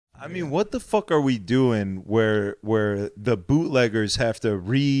I mean, what the fuck are we doing where the bootleggers have to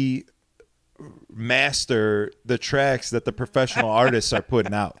remaster the tracks that the professional artists are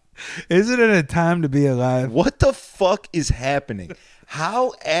putting out? Isn't it a time to be alive? What the fuck is happening?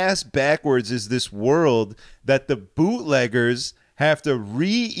 How ass backwards is this world that the bootleggers have to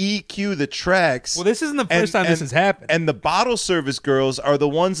re-EQ the tracks? Well, this isn't the first time this has happened. And the bottle service girls are the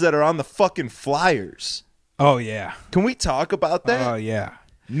ones that are on the fucking flyers. Oh, yeah. Can we talk about that? Oh, yeah.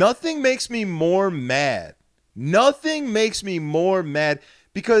 Nothing makes me more mad. Nothing makes me more mad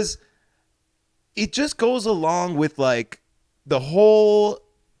because it just goes along with like the whole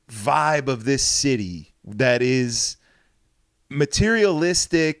vibe of this city that is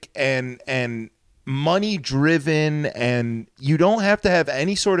materialistic and money driven, and you don't have to have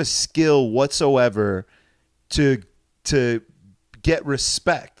any sort of skill whatsoever to get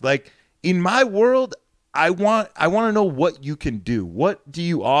respect. Like in my world, I want to know what you can do. What do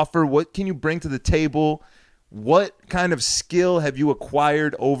you offer? What can you bring to the table? What kind of skill have you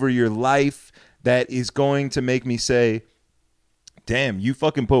acquired over your life that is going to make me say, damn, you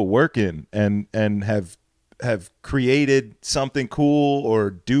fucking put work in and have created something cool or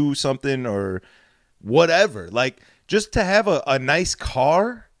do something or whatever. Like just to have a nice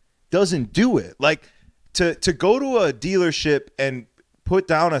car doesn't do it. Like to go to a dealership and put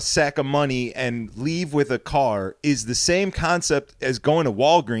down a sack of money and leave with a car is the same concept as going to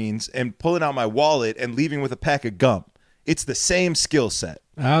Walgreens and pulling out my wallet and leaving with a pack of gum. It's the same skill set.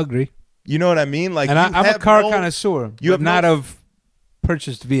 I agree. You know what I mean? Like, and I'm a car connoisseur, you have not of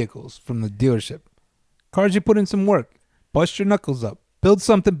purchased vehicles from the dealership. Cars you put in some work, bust your knuckles up, build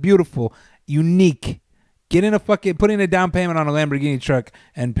something beautiful, unique. Get in putting a down payment on a Lamborghini truck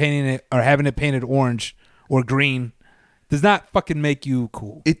and painting it or having it painted orange or green does not fucking make you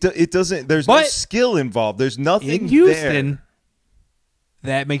cool. It doesn't. There's no skill involved. There's nothing in Houston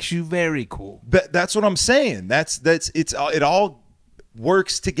there. That makes you very cool. But that's what I'm saying. It all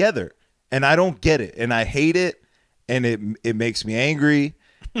works together, and I don't get it, and I hate it, and it makes me angry,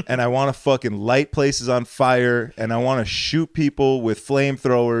 and I want to fucking light places on fire, and I want to shoot people with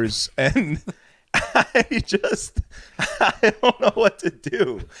flamethrowers, and I don't know what to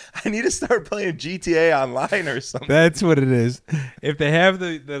do. I need to start playing GTA Online or something. That's what it is. If they have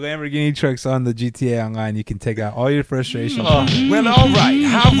the Lamborghini trucks on the GTA Online, you can take out all your frustration. Well, all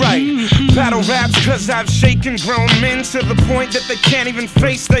right. Battle raps cause I've shaken grown men to the point that they can't even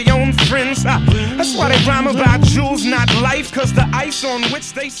face their own friends. That's why they rhyme about jewels, not life, cause the ice on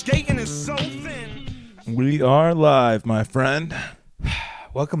which they skating is so thin. We are live, my friend.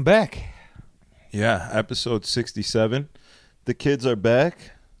 Welcome back. Yeah, episode 67. The kids are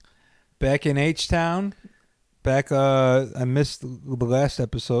back. Back in H-Town. Back, I missed the last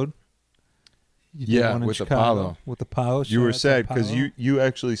episode. With Chicago, Apollo. With Apollo. You were sad because you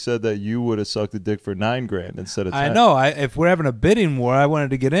actually said that you would have sucked a dick for $9,000 instead of 10. I know. If we're having a bidding war, I wanted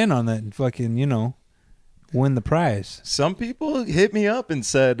to get in on that and fucking, win the prize. Some people hit me up and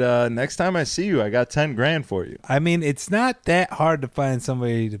said, next time I see you, I got $10,000 for you. I mean, it's not that hard to find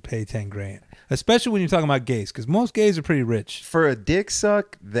somebody to pay $10,000. Especially when you're talking about gays, because most gays are pretty rich. For a dick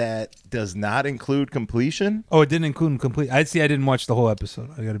suck that does not include completion. Oh, it didn't include complete. I didn't watch the whole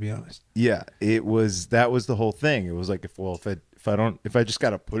episode. I got to be honest. Yeah, that was the whole thing. It was like if I just got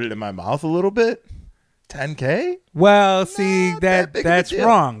to put it in my mouth a little bit, $10,000. Well, see that's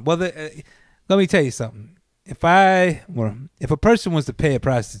wrong. Well, let me tell you something. If a person was to pay a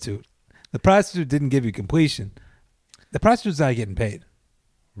prostitute, the prostitute didn't give you completion. The prostitute's not getting paid.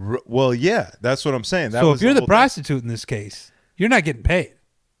 Well, yeah, that's what I'm saying. So if you're the prostitute in this case, you're not getting paid.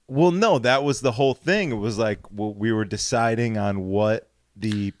 Well, no, that was the whole thing. It was like we were deciding on what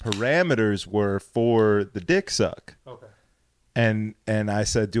the parameters were for the dick suck. Okay. And I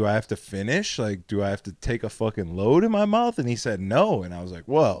said, do I have to finish? Like, do I have to take a fucking load in my mouth? And he said no. And I was like,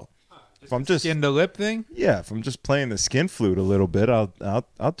 well, if I'm just skin to lip thing. Yeah, if I'm just playing the skin flute a little bit, I'll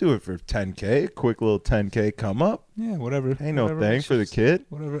do it for $10,000. Quick little $10,000 come up. Yeah, whatever. Ain't no thing for the kid.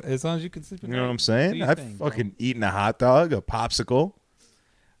 Whatever, as long as you can sleep. You know what I'm saying? I've fucking eaten a hot dog, a popsicle,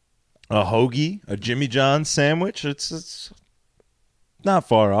 a hoagie, a Jimmy John's sandwich. It's not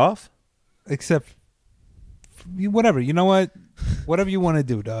far off. Except, whatever. You know what? Whatever you want to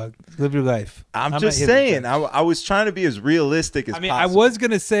do, dog. Live your life. I'm just saying. I was trying to be as realistic as possible. I was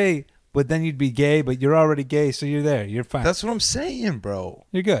gonna say. But then you'd be gay, but you're already gay, so you're there. You're fine. That's what I'm saying, bro.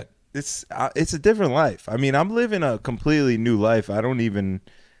 You're good. It's a different life. I mean, I'm living a completely new life. I don't even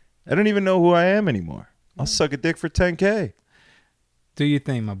know who I am anymore. I'll suck a dick for $10,000. Do your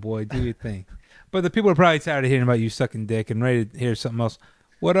thing, my boy. Do your thing. But the people are probably tired of hearing about you sucking dick and ready to hear something else.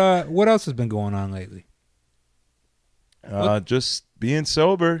 What else has been going on lately? Just being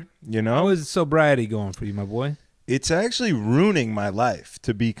sober, you know. How is sobriety going for you, my boy? It's actually ruining my life,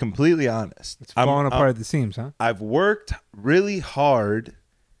 to be completely honest. It's falling apart at the seams, huh? I've worked really hard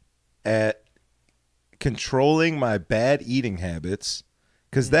at controlling my bad eating habits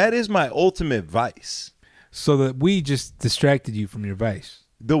because that is my ultimate vice. So that we just distracted you from your vice.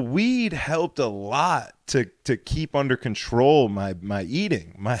 The weed helped a lot to keep under control my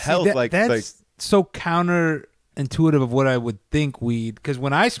eating, my health. That's so counterintuitive of what I would think weed. Because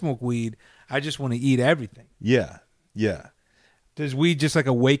when I smoke weed, I just want to eat everything. Yeah. Does weed just like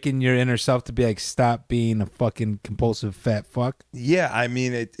awaken your inner self to be like, stop being a fucking compulsive fat fuck? Yeah, I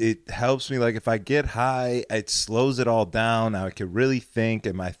mean, it helps me. Like if I get high, it slows it all down. I can really think,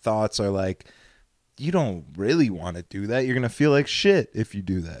 and my thoughts are like, you don't really want to do that. You're going to feel like shit if you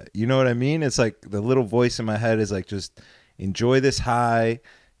do that. You know what I mean? It's like the little voice in my head is like, just enjoy this high,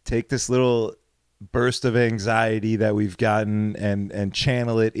 take this little burst of anxiety that we've gotten and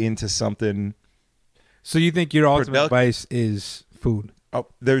channel it into something. So you think your ultimate vice is food? Oh,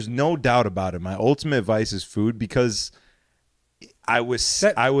 there's no doubt about it. My ultimate vice is food because I was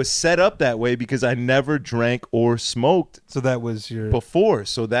set up that way because I never drank or smoked. So that was your before.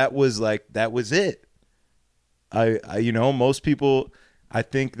 So that was it. I you know, most people, I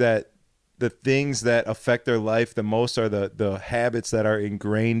think that the things that affect their life the most are the habits that are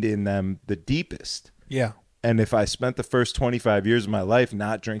ingrained in them the deepest. Yeah. And if I spent the first 25 years of my life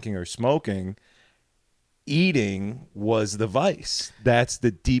not drinking or smoking, eating was the vice. That's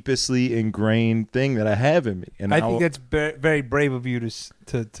the deepestly ingrained thing that I have in me. And I think that's very brave of you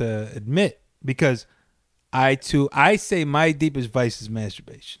to admit, because I say my deepest vice is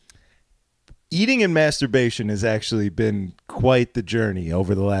masturbation. Eating and masturbation has actually been quite the journey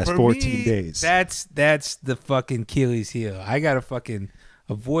over the last 14 days. That's the fucking Achilles heel. I gotta fucking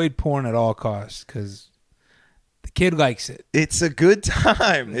avoid porn at all costs because the kid likes it. It's a good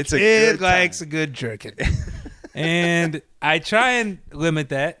time. The kid likes a good jerkin. And I try and limit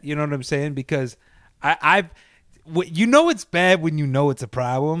that, you know what I'm saying? Because you know it's bad when you know it's a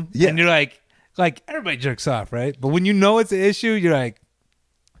problem. Yeah. And you're like everybody jerks off, right? But when you know it's an issue, you're like,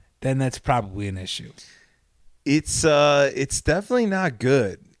 then that's probably an issue. It's definitely not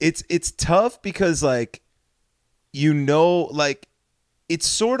good. It's tough because like, you know, like it's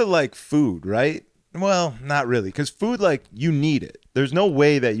sort of like food, right? Well, not really, because food, like, you need it. There's no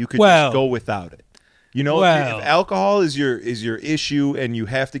way that you could just go without it. You know, if alcohol is your issue and you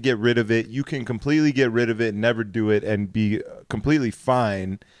have to get rid of it, you can completely get rid of it and never do it and be completely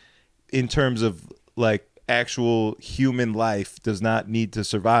fine in terms of like actual human life does not need to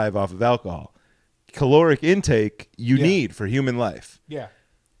survive off of alcohol. Caloric intake you need for human life. Yeah.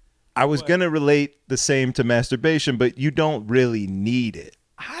 I was going to relate the same to masturbation, but you don't really need it.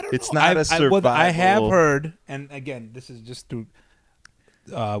 I don't it's know. Not a survival. I have heard, and again, this is just through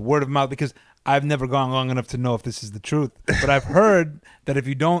word of mouth because I've never gone long enough to know if this is the truth. But I've heard that if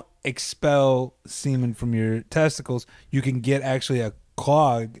you don't expel semen from your testicles, you can get actually a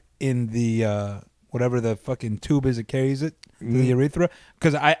clog in the whatever the fucking tube is that carries it, the urethra.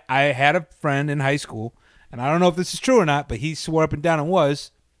 Because I had a friend in high school, and I don't know if this is true or not, but he swore up and down it was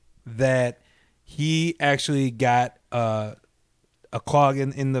that he actually got a clog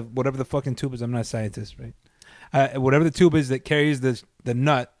in the whatever the fucking tube is. I'm not a scientist, right? Whatever the tube is that carries the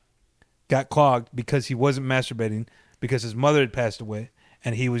nut got clogged because he wasn't masturbating because his mother had passed away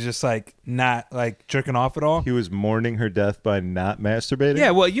and he was just like not like jerking off at all. He was mourning her death by not masturbating?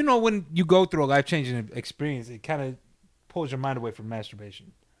 Yeah, well, you know, when you go through a life-changing experience, it kind of pulls your mind away from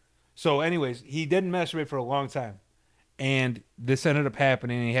masturbation. So anyways, he didn't masturbate for a long time. And this ended up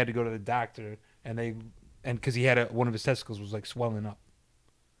happening and he had to go to the doctor and because he had one of his testicles was like swelling up.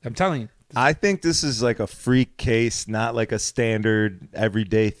 I'm telling you. I think this is like a freak case, not like a standard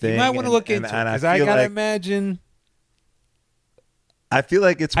everyday thing. You might want to look into it because I gotta imagine. I feel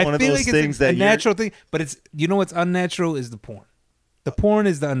like it's one of those things that a natural thing, but it's, you know what's unnatural is the porn. The porn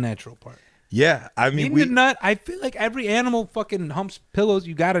is the unnatural part. Yeah, I mean, the nut. I feel like every animal fucking humps pillows.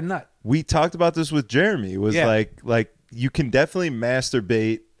 You got a nut. We talked about this with Jeremy. It was like you can definitely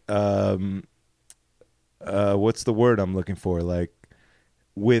masturbate. What's the word I'm looking for? Like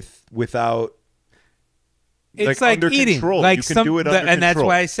without. It's like eating. Control. Like you can do it under and that's control.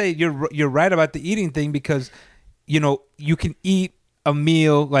 why I say you're right about the eating thing because, you know, you can eat a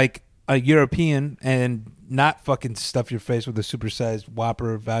meal like a European and not fucking stuff your face with a supersized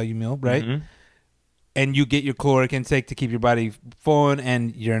Whopper value meal, right? Mm-hmm. And you get your caloric intake to keep your body full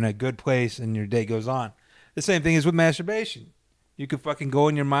and you're in a good place and your day goes on. The same thing is with masturbation. You could fucking go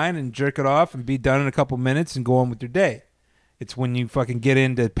in your mind and jerk it off and be done in a couple minutes and go on with your day. It's when you fucking get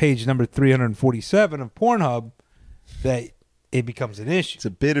into page number 347 of Pornhub that it becomes an issue. It's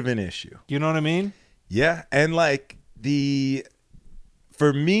a bit of an issue. You know what I mean? Yeah, and like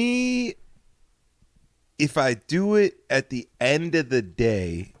for me, if I do it at the end of the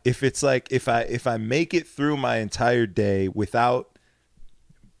day, if it's like if I make it through my entire day without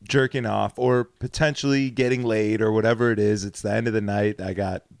jerking off or potentially getting laid or whatever it is, it's the end of the night. I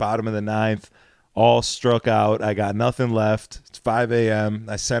got bottom of the ninth, all struck out. I got nothing left. It's 5 a.m.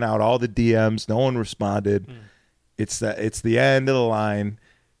 I sent out all the DMs. No one responded. It's the end of the line.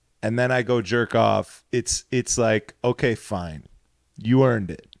 And then I go jerk off. It's like, okay, fine. You earned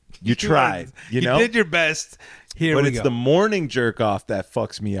it. You tried. You know? did your best. But it's the morning jerk off that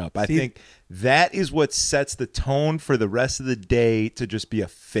fucks me up. I think that is what sets the tone for the rest of the day to just be a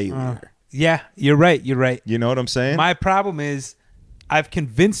failure. Yeah, you're right. You're right. You know what I'm saying? My problem is I've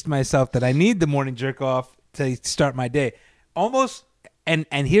convinced myself that I need the morning jerk off to start my day. Almost, and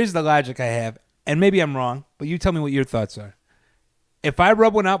here's the logic I have, and maybe I'm wrong, but you tell me what your thoughts are. If I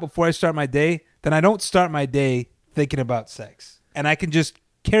rub one out before I start my day, then I don't start my day thinking about sex. And I can just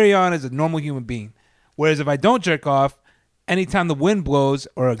carry on as a normal human being. Whereas if I don't jerk off, anytime the wind blows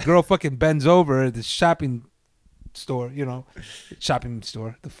or a girl fucking bends over at the shopping store, the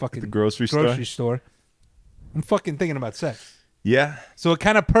fucking grocery store, I'm fucking thinking about sex. Yeah. So it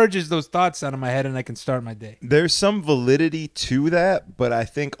kind of purges those thoughts out of my head and I can start my day. There's some validity to that, but I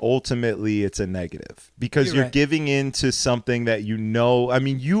think ultimately it's a negative because you're giving into something that you know. I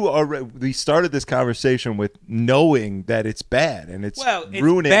mean, we started this conversation with knowing that it's bad and it's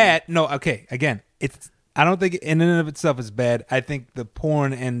ruining. Bad. No, okay. Again, I don't think in and of itself is bad. I think the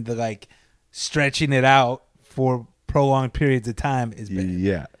porn and the like stretching it out for prolonged periods of time is bad.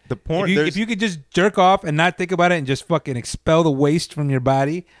 Yeah. The porn, if you could just jerk off and not think about it and just fucking expel the waste from your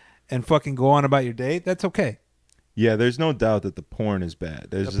body and fucking go on about your day, that's okay. Yeah, there's no doubt that the porn is bad.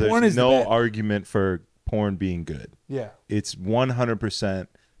 There's no argument for porn being good. Yeah. It's 100%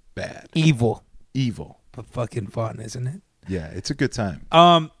 bad. Evil. But fucking fun, isn't it? Yeah, it's a good time.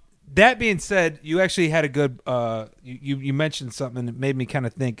 That being said, you actually had a good you mentioned something that made me kind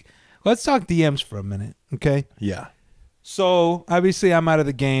of think, let's talk DMs for a minute, okay? Yeah. So, obviously, I'm out of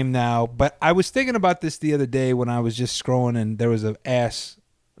the game now, but I was thinking about this the other day when I was just scrolling and there was an ass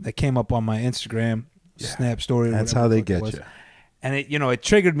that came up on my Instagram Snap story. That's how they get you. And it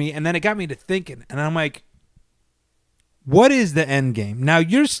triggered me, and then it got me to thinking. And I'm like, what is the end game? Now,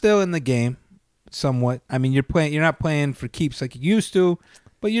 you're still in the game somewhat. I mean, you're not playing for keeps like you used to,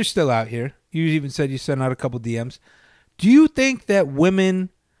 but you're still out here. You even said you sent out a couple DMs. Do you think that women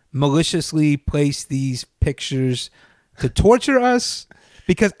maliciously place these pictures to torture us?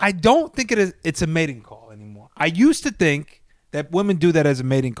 Because I don't think it's a mating call anymore. I used to think that women do that as a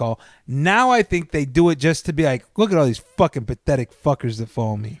mating call. Now I think they do it just to be like, look at all these fucking pathetic fuckers that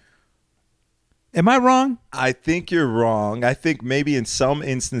follow me. Am I wrong? I think you're wrong. I think maybe in some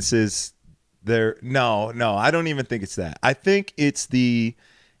instances no, I don't even think it's that. I think it's the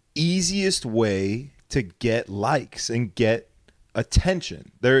easiest way to get likes and get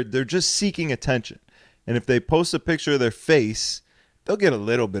attention. They're just seeking attention. And if they post a picture of their face, they'll get a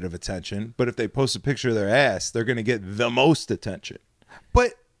little bit of attention. But if they post a picture of their ass, they're going to get the most attention.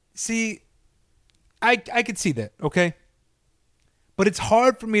 But see, I could see that, okay? But it's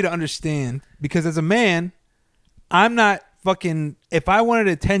hard for me to understand because as a man, I'm not fucking, if I wanted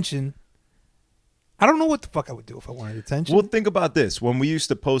attention, I don't know what the fuck I would do if I wanted attention. Well, think about this. When we used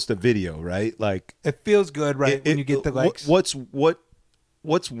to post a video, right? Like it feels good, right? When you get the likes.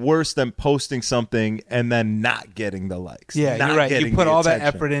 What's worse than posting something and then not getting the likes? Yeah, you're right. You put all that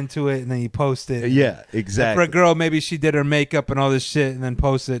effort into it and then you post it. Yeah, exactly. For a girl, maybe she did her makeup and all this shit and then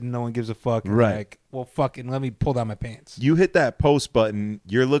post it and no one gives a fuck. Right. Like, well, fucking let me pull down my pants. You hit that post button,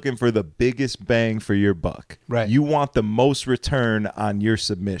 you're looking for the biggest bang for your buck. Right. You want the most return on your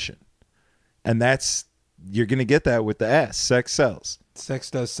submission. And you're going to get that with the ass. Sex sells. Sex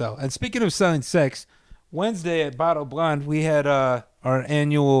does sell. And speaking of selling sex, Wednesday at Bottle Blonde, we had our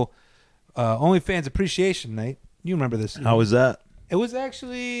annual OnlyFans appreciation night. You remember this? How was that? It was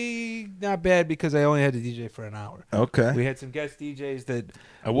actually not bad because I only had to DJ for an hour. Okay. We had some guest DJs that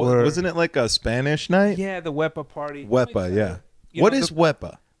wasn't it like a Spanish night? Yeah, the Wepa party. Wepa, yeah. What is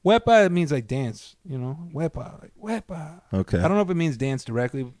Wepa? Wepa means like dance, Wepa, like Wepa. Okay. I don't know if it means dance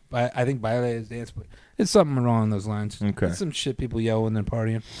directly, but I think baile is dance, but it's something wrong on those lines. Okay. It's some shit people yell when they're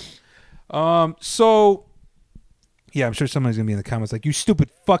partying. So, yeah, I'm sure somebody's going to be in the comments like, you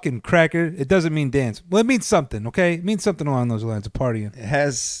stupid fucking cracker. It doesn't mean dance. Well, it means something, okay? It means something along those lines of partying. It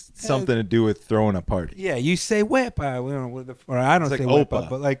has something to do with throwing a party. Yeah, you say Wepa, or I don't say like Wepa,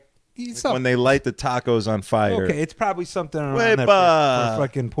 but like when they light the tacos on fire. Okay, it's probably something around there for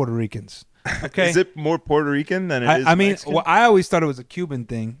fucking Puerto Ricans. Okay. Is it more Puerto Rican than it is I mean, Mexican? well, I always thought it was a Cuban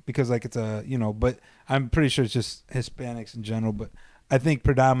thing because like it's a, but I'm pretty sure it's just Hispanics in general, but I think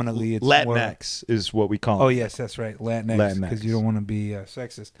predominantly it's more. Latinx is what we call Oh, it. yes, that's right. Latinx. Latinx. Because you don't want to be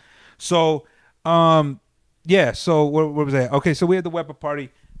sexist. So, yeah, so where was I? Okay, so we had the Wepa party.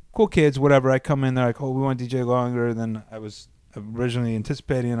 Cool kids, whatever. I come in, they're like, oh, we want DJ longer than I was originally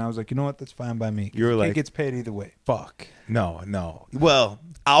anticipating, and I was like, you know what? That's fine by me. You're like, it gets paid either way. Fuck. No. Well,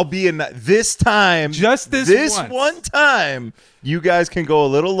 I'll be in this time. Just this once. one time, you guys can go a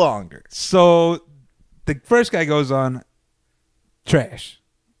little longer. So the first guy goes on, trash.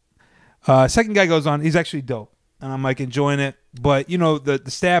 Second guy goes on, he's actually dope. And I'm like enjoying it. But, the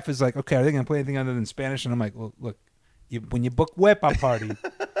staff is like, okay, are they going to play anything other than Spanish? And I'm like, well, look, when you book Wepa party,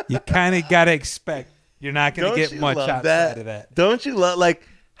 you kind of got to expect you're not going to get much outside of that. Don't you love,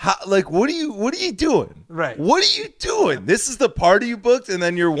 what are you doing? Right. What are you doing? This is the party you booked, and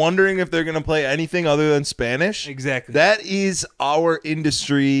then you're wondering if they're going to play anything other than Spanish? Exactly. That is our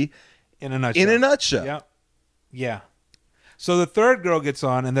industry in a nutshell. Yep. Yeah. So the third girl gets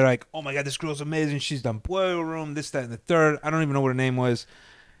on, and they're like, oh, my God, this girl's amazing. She's done Boiler Room, this, that, and the third. I don't even know what her name was.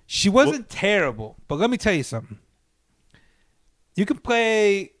 She wasn't terrible, but let me tell you something. You can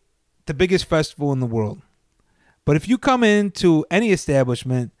play the biggest festival in the world, but if you come into any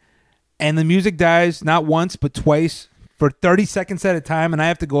establishment and the music dies not once but twice for 30 seconds at a time, and I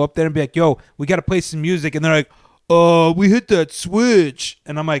have to go up there and be like, yo, we got to play some music, and they're like, we hit that switch,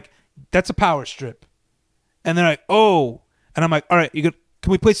 and I'm like, that's a power strip. And they're like, oh, and I'm like, all right, can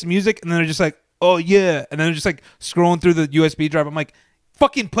we play some music? And then they're just like, oh yeah, and then they're just like scrolling through the USB drive. I'm like,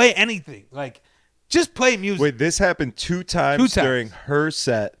 fucking play anything, like just play music. Wait, this happened two times during her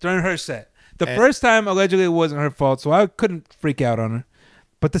set. The first time, allegedly, it wasn't her fault, so I couldn't freak out on her.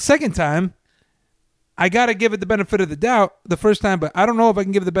 But the second time, I got to give it the benefit of the doubt the first time, but I don't know if I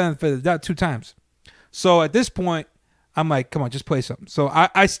can give it the benefit of the doubt two times. So at this point, I'm like, come on, just play something. So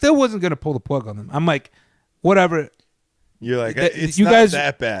I still wasn't going to pull the plug on them. I'm like, whatever. You're like, it's not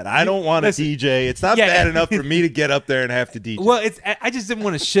that bad. I don't want to DJ. It's not bad enough for me to get up there and have to DJ. Well, I just didn't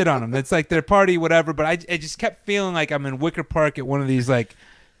want to shit on them. It's like their party, whatever. But I just kept feeling like I'm in Wicker Park at one of these like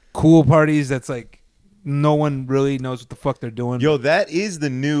cool parties that's like no one really knows what the fuck they're doing. Yo, that is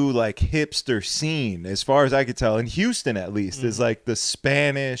the new like hipster scene, as far as I could tell. In Houston, at least, is like the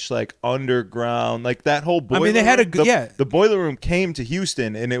Spanish like underground, like that whole boiler. I mean, they had a the Boiler Room came to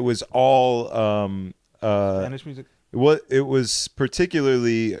Houston, and it was all Spanish music. It was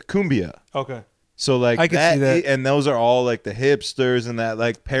particularly cumbia. Okay. So like I can see that. And those are all like the hipsters and that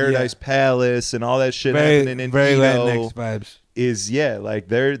like Paradise Palace and all that shit happening in very Eno Latinx vibes. Is like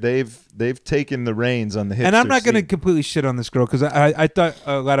they've taken the reins on the hipster. And I'm not going to scene. completely shit on this girl because I thought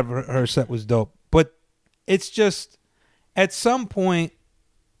a lot of her set was dope, but it's just at some point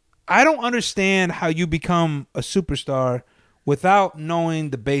I don't understand how you become a superstar without knowing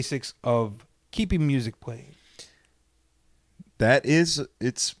the basics of keeping music playing. It's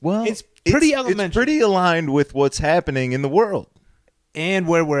pretty elementary. It's pretty aligned with what's happening in the world and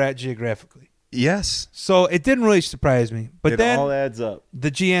where we're at geographically. Yes. So it didn't really surprise me. But then all adds up. The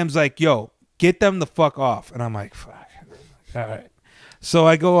GM's like, yo, get them the fuck off. And I'm like, fuck. All right. So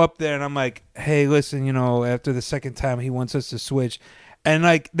I go up there and I'm like, hey, listen, after the second time he wants us to switch. And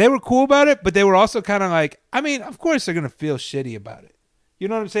like they were cool about it, but they were also kind of like, I mean, of course they're going to feel shitty about it. You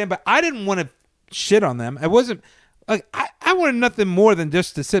know what I'm saying? But I didn't want to shit on them. I wasn't like I wanted nothing more than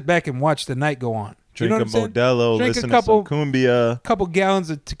just to sit back and watch the night go on. Drink a Modelo, listen to some cumbia. Couple gallons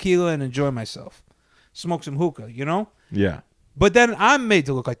of tequila and enjoy myself. Smoke some hookah, Yeah. But then I'm made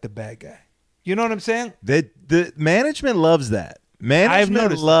to look like the bad guy. You know what I'm saying? The management loves that.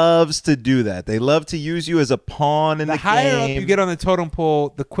 Management loves to do that. They love to use you as a pawn in the game. The higher up you get on the totem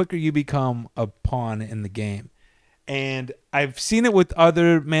pole, the quicker you become a pawn in the game. And I've seen it with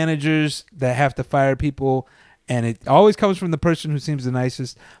other managers that have to fire people, and it always comes from the person who seems the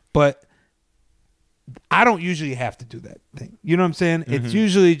nicest. But I don't usually have to do that thing. You know what I'm saying? Mm-hmm. It's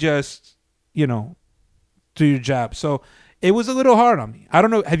usually just, do your job. So it was a little hard on me. I don't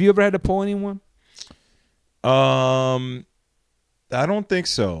know. Have you ever had to pull anyone? I don't think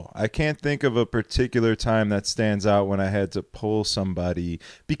so. I can't think of a particular time that stands out when I had to pull somebody,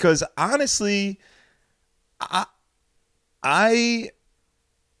 because honestly, I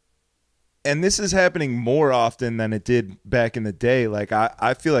and this is happening more often than it did back in the day. Like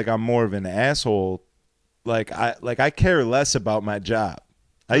I feel like I'm more of an asshole. Like I care less about my job.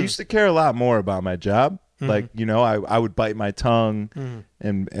 I used to care a lot more about my job. Mm-hmm. Like, I would bite my tongue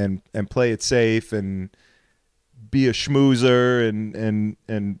and play it safe and be a schmoozer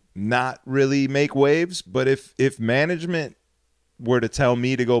and not really make waves. But if management were to tell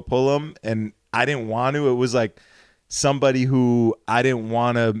me to go pull them and I didn't want to, it was like somebody who I didn't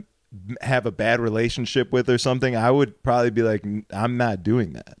want to have a bad relationship with or something, I would probably be like, I'm not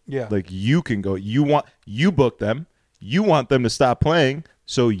doing that. Yeah. Like, you can go. You book them. You want them to stop playing,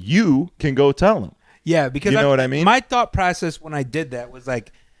 so you can go tell them. Yeah, because you know what I mean? My thought process when I did that was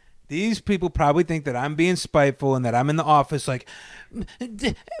like, these people probably think that I'm being spiteful and that I'm in the office like,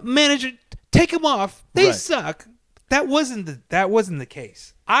 manager, take them off. They suck. That wasn't the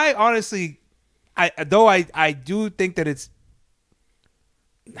case. I honestly, I do think that it's,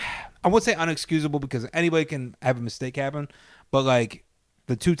 I won't say unexcusable because anybody can have a mistake happen, but like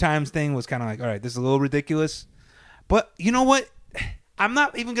the 2 times thing was kind of like, all right, this is a little ridiculous. But you know what? I'm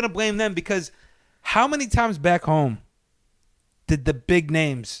not even going to blame them because how many times back home did the big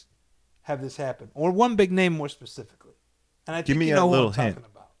names have this happen? Or one big name more specifically? And I think Give me you a know little what I'm hint.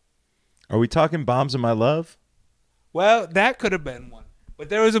 talking about. Are we talking Bombs of My Love? Well, that could have been one. But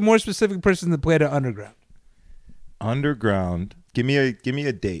there was a more specific person that played at Underground. Underground. Give me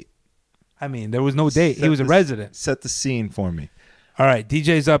a date. I mean, there was no date. He was a resident. Set the scene for me. All right,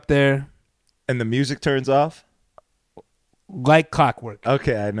 DJ's up there And the music turns off? like clockwork.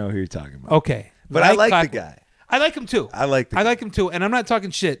 Okay, I know who you're talking about. Okay. But I like clockwork. the guy. I like him too. I like him too, and I'm not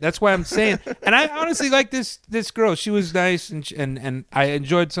talking shit. That's why I'm saying. And I honestly like this girl. She was nice, and I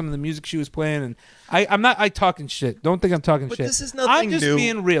enjoyed some of the music she was playing. And I'm not talking shit. Don't think I'm talking But shit. this is nothing I'm just new.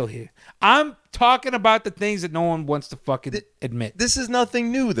 being real here. I'm talking about the things that no one wants to fucking admit. This is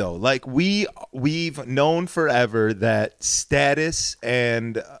nothing new though. Like we've known forever that status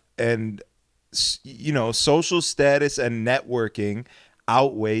and you know, social status and networking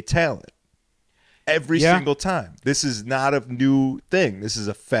outweigh talent. Every single time. This is not a new thing. This is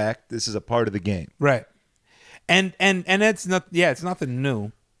a fact. This is a part of the game. Right. And it's not. Yeah, it's nothing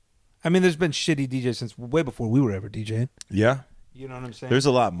new. I mean, there's been shitty DJs since way before we were ever DJing. Yeah. You know what I'm saying? There's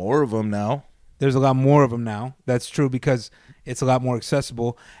a lot more of them now. There's a lot more of them now. That's true because it's a lot more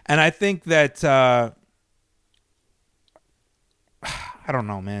accessible. And I think that I don't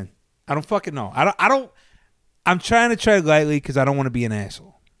know, man. I don't fucking know. I don't. I'm trying to tread lightly because I don't want to be an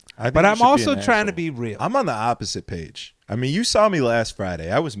asshole. But I'm also trying to be real. I'm on the opposite page. I mean, you saw me last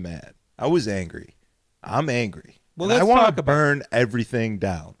Friday. I was mad. I was angry. I'm angry. Well, I let's want talk to about burn everything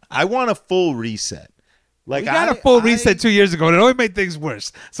down. I want a full reset. Like we got a full reset 2 years ago, and it only made things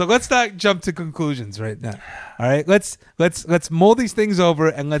worse. So let's not jump to conclusions right now. All right, let's mull these things over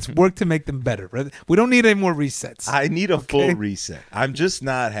and let's work to make them better. Right? We don't need any more resets. I need a full reset. I'm just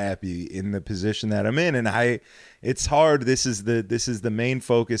not happy in the position that I'm in, and it's hard. This is the main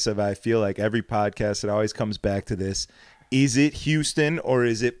focus of, I feel like, every podcast. It always comes back to this: is it Houston or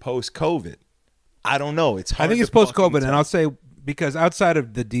is it post-COVID? I don't know. It's hard. I think it's post-COVID, and I'll say because outside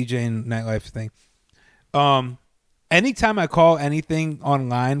of the DJing nightlife thing. Anytime I call anything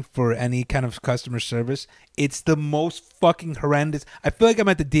online for any kind of customer service, it's the most fucking horrendous. I feel like I'm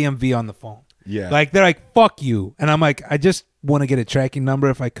at the DMV on the phone. Yeah. Like, they're like, fuck you. And I'm like, I just want to get a tracking number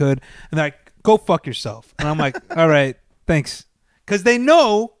if I could. And they're like, go fuck yourself. And I'm like, all right, thanks. Because they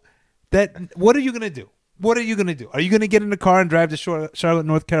know that, what are you going to do? What are you going to do? Are you going to get in the car and drive to Charlotte,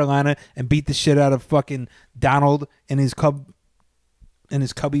 North Carolina and beat the shit out of fucking Donald and his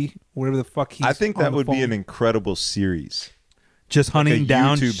cubby, whatever the fuck he's I think that would be phone. an incredible series. Just hunting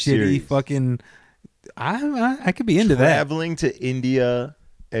down YouTube shitty series. fucking. I could be into Traveling to India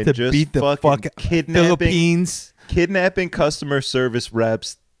and to just beat the fucking Philippines kidnapping customer service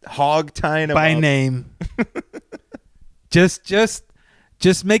reps, hog tying them by up. name. just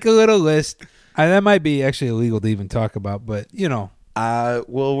make a little list. That might be actually illegal to even talk about, but you know.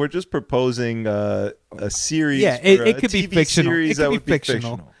 Well, we're just proposing a series. Yeah, it could be fictional. Series It could that be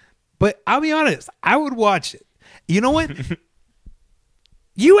fictional. But I'll be honest, I would watch it. You know what?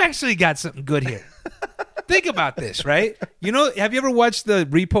 You actually got something good here. Think about this, right? You know, have you ever watched the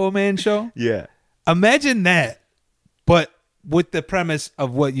Repo Man show? Yeah. Imagine that, but with the premise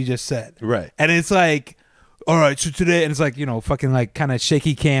of what you just said. Right. And it's like, all right, so today, and it's like, you know, fucking like kind of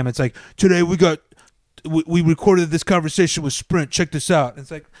shaky cam. It's like, today we recorded this conversation with Sprint. Check this out. And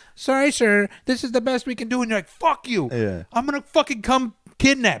it's like, sorry, sir, this is the best we can do. And you're like, fuck you. Yeah. I'm going to fucking come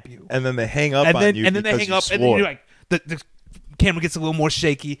kidnap you. And then they hang up And then, on you and then they because hang up, you and then swore. you're like, the camera gets a little more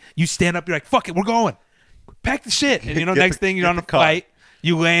shaky. You stand up, you're like, fuck it, we're going. Pack the shit. And you know, next thing you're on a flight,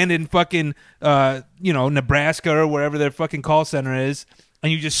 you land in fucking, Nebraska or wherever their fucking call center is,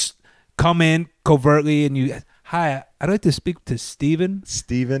 and you just come in covertly and you, hi, I'd like to speak to Steven.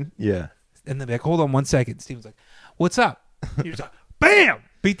 Steven? Yeah. And they're like, hold on 1 second. Steven's like, what's up? You're just like, bam!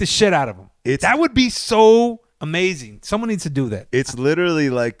 Beat the shit out of him. That would be so Amazing. Someone needs to do that. It's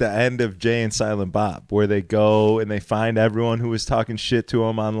literally like the end of Jay and Silent Bob, where they go and they find everyone who was talking shit to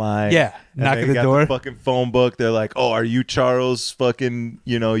them online. Yeah, and knock they at the got door. The fucking phone book. They're like, "Oh, are you Charles? Fucking,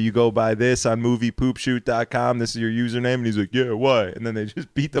 you go by this on moviepoopshoot.com. This is your username." And he's like, "Yeah, why?" And then they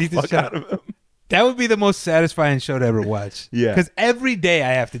just beat the fuck out of him. That would be the most satisfying show to ever watch. Yeah, because every day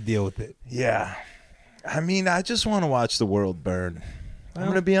I have to deal with it. Yeah, I mean, I just want to watch the world burn. I'm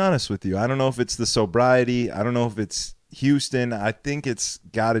going to be honest with you. I don't know if it's the sobriety. I don't know if it's Houston. I think it's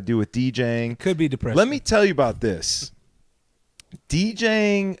got to do with DJing. Could be depression. Let me tell you about this.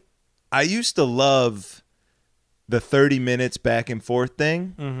 DJing, I used to love the 30 minutes back and forth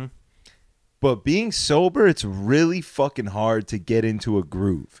thing. Mm-hmm. But being sober, it's really fucking hard to get into a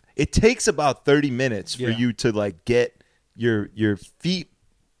groove. It takes about 30 minutes for you to like get your feet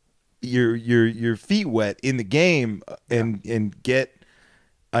your feet wet in the game and get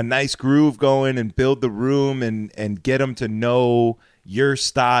a nice groove going and build the room and get them to know your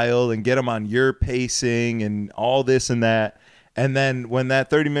style and get them on your pacing and all this and that. And then when that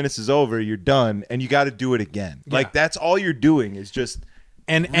 30 minutes is over, you're done and you got to do it again. Yeah. Like that's all you're doing is just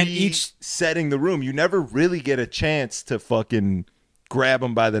and each setting the room. You never really get a chance to fucking grab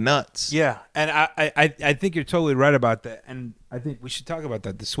them by the nuts. Yeah, and I think you're totally right about that. And I think we should talk about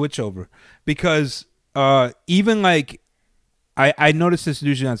that, the switch over, because even like I notice this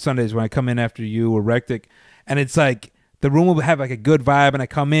usually on Sundays when I come in after you or Rectic, and it's like the room will have like a good vibe, and I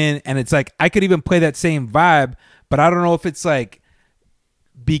come in and it's like I could even play that same vibe, but I don't know if it's like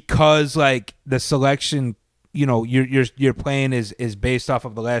because like the selection, you're playing is based off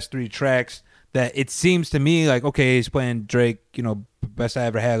of the last 3 tracks, that it seems to me like, okay, he's playing Drake, best I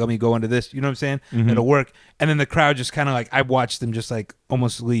ever had, let me go into this, you know what I'm saying? Mm-hmm. It'll work. And then the crowd just kind of like, I watched them just like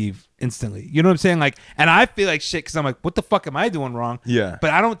almost leave instantly, you know what I'm saying? Like, and I feel like shit because I'm like, what the fuck am I doing wrong? Yeah. But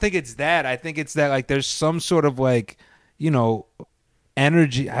I don't think it's that. I think it's that like there's some sort of like,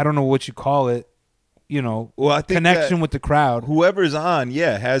 energy, I don't know what you call it, well, I think connection with the crowd. Whoever's on,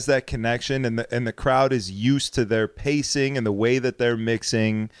 has that connection, and the crowd is used to their pacing and the way that they're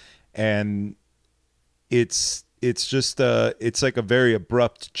mixing, and it's just it's like a very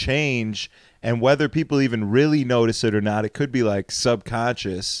abrupt change, and whether people even really notice it or not, it could be like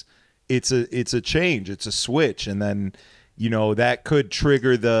subconscious. It's a change, it's a switch, and then that could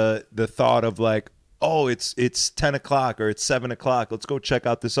trigger the thought of like, oh, it's 10 o'clock or it's 7 o'clock. Let's go check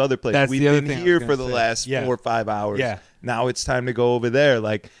out this other place. We've been here for the last 4 or 5 hours. Yeah. Now it's time to go over there.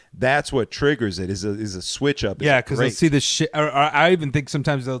 Like that's what triggers it is a switch up. Yeah, because they'll see the shit. Or I even think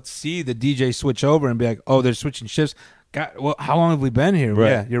sometimes they'll see the DJ switch over and be like, oh, they're switching shifts. God, well, how long have we been here? Right.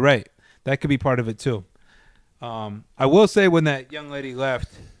 Yeah, you're right. That could be part of it too. I will say when that young lady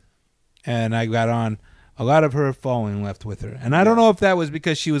left and I got on, a lot of her following left with her. And I don't know if that was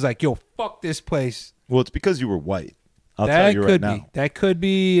because she was like, yo, fuck this place. Well, it's because you were white. I'll tell you right now. That could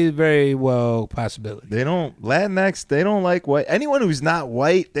be a very well possibility. Latinx, they don't like white. Anyone who's not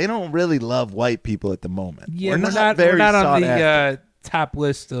white, they don't really love white people at the moment. Yeah, we're not on the top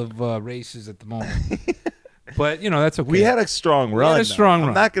list of races at the moment. But, that's okay. We had a strong run.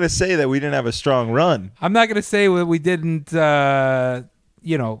 I'm not going to say that we didn't have a strong run. I'm not going to say that we didn't,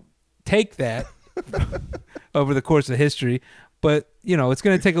 take that over the course of history. But, it's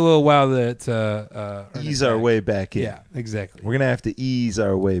going to take a little while to ease our way back in. Yeah, exactly. We're going to have to ease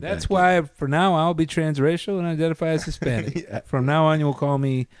our way back in. That's why, for now, I'll be transracial and identify as Hispanic. Yeah. From now on, you will call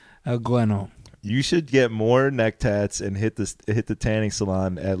me Gleno. You should get more neck tats and hit the tanning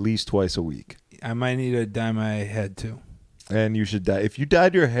salon at least twice a week. I might need to dye my head, too. And you should dye. If you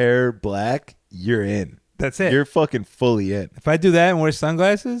dyed your hair black, you're in. That's it. You're fucking fully in. If I do that and wear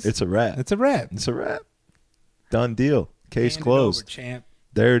sunglasses, it's a wrap. It's a wrap. It's a wrap. Done deal. Case Hand closed. Over, champ.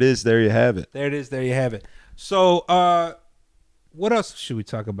 There it is. There you have it. There it is. There you have it. So, what else should we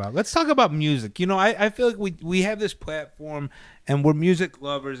talk about? Let's talk about music. I feel like we have this platform, and we're music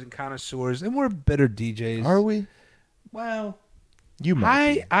lovers and connoisseurs, and we're better DJs. Are we? Well, you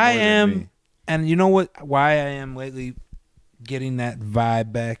might. I am, and you know what? Why I am lately getting that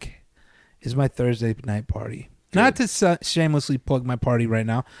vibe back is my Thursday night party. Good. Not to shamelessly plug my party right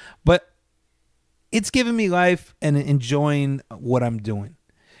now, but it's giving me life and enjoying what I'm doing.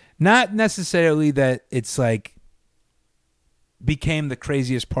 Not necessarily that it's like became the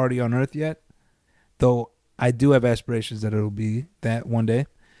craziest party on earth yet, though I do have aspirations that it'll be that one day.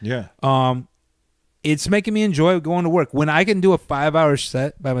 Yeah. It's making me enjoy going to work. When I can do a 5-hour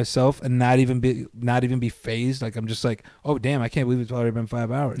set by myself and not even be phased, like I'm just like, oh damn, I can't believe it's already been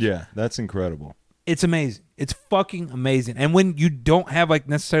 5 hours. Yeah, that's incredible. It's amazing. It's fucking amazing. And when you don't have like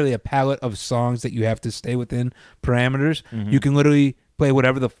necessarily a palette of songs that you have to stay within parameters, you can literally play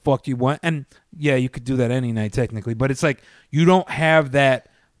whatever the fuck you want. And yeah, you could do that any night technically, but it's like you don't have that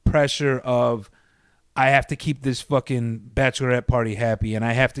pressure of I have to keep this fucking bachelorette party happy, and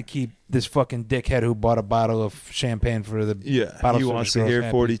I have to keep this fucking dickhead who bought a bottle of champagne for the bottle he service wants to girls hear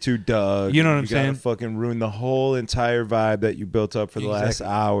happy. 42 Doug. You know what I'm you gotta saying? fucking ruin the whole entire vibe that you built up for the last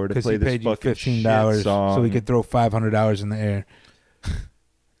hour to play he this paid you fucking $15 shit song. so we could throw $500 in the air.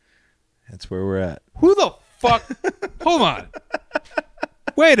 That's where we're at. Who the fuck? Hold on.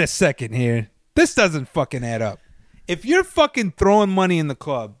 Wait a second here. This doesn't fucking add up. If you're fucking throwing money in the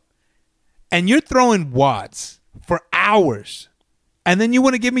club and you're throwing wads for hours and then you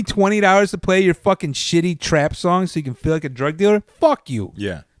want to give me $20 to play your fucking shitty trap song so you can feel like a drug dealer, fuck you.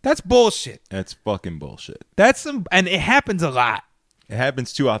 Yeah. That's bullshit. That's fucking bullshit. That's some, and it happens a lot. It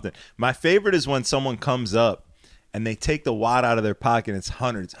happens too often. My favorite is when someone comes up and they take the wad out of their pocket and it's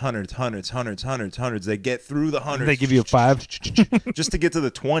hundreds. They get through the hundreds. They give you a 5 just to get to the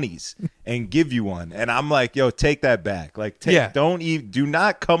 20s and give you one. And I'm like, yo, take that back. Like, do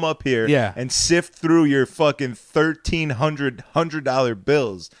not come up here and sift through your fucking $1,300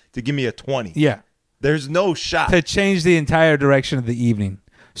 bills to give me a 20. Yeah. There's no shot. To change the entire direction of the evening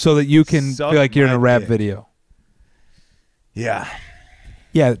so that you can feel like you're in a rap video. Yeah.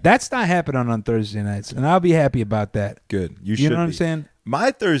 Yeah, that's not happening on Thursday nights, and I'll be happy about that. Good. You know what I'm saying?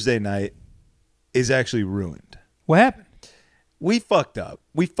 My Thursday night is actually ruined. What happened? We fucked up.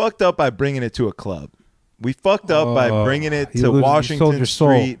 We fucked up by bringing it to a club. We fucked up by bringing it to Washington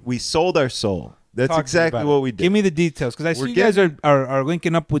Street. We sold our soul. That's exactly what we did. Give me the details, because I see you guys are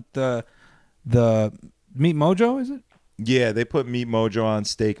linking up with the Meet Mojo, is it? Yeah, they put Meet Mojo on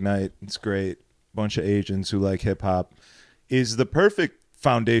Steak Night. It's great. Bunch of Asians who like hip-hop. Is the perfect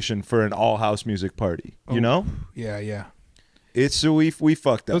foundation for an all house music party, you know? Yeah. It's so we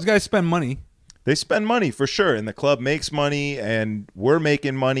fucked up. Those guys spend money. They spend money for sure, and the club makes money, and we're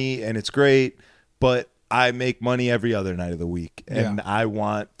making money, and it's great. But I make money every other night of the week, and I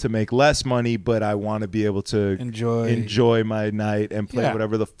want to make less money, but I want to be able to enjoy my night and play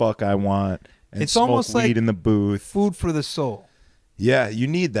whatever the fuck I want, and it's smoke almost weed like in the booth. Food for the soul. Yeah, you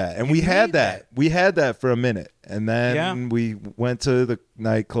need that. And we had that. We had that for a minute. And then we went to the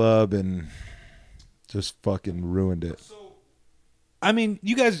nightclub and just fucking ruined it. So, I mean,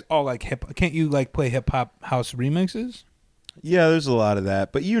 you guys all like can't you like play hip hop house remixes? Yeah, there's a lot of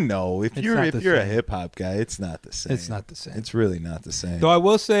that. But if you're a hip hop guy, it's not the same. It's not the same. It's really not the same. Though I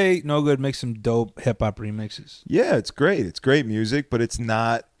will say No Good makes some dope hip hop remixes. Yeah, it's great. It's great music, but it's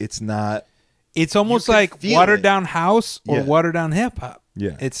not It's almost like watered down house or watered down hip hop.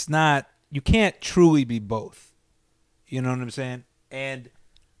 Yeah. It's not, you can't truly be both. You know what I'm saying? And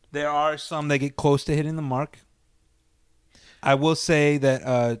there are some that get close to hitting the mark. I will say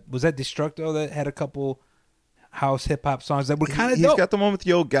that, was that Destructo that had a couple house hip hop songs that were kind of dope? He's got the one with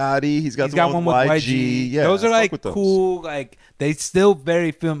Yo Gotti. He's got one with YG. Yeah, those are like cool. Like they still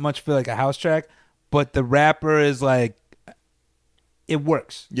much feel like a house track, but the rapper is like, it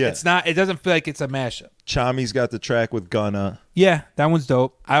works. Yeah. It's not, it doesn't feel like it's a mashup. Chami's got the track with Gunna. Yeah, that one's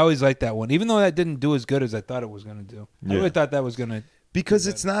dope. I always liked that one, even though that didn't do as good as I thought it was going to do. I really thought that was going to. Because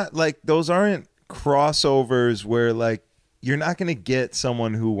it's not like, those aren't crossovers where like, you're not going to get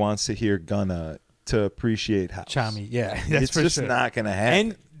someone who wants to hear Gunna to appreciate house. Chami, yeah. That's it's just not going to happen.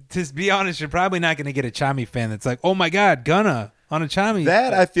 And to be honest, you're probably not going to get a Chami fan that's like, oh my God, Gunna on a Chami.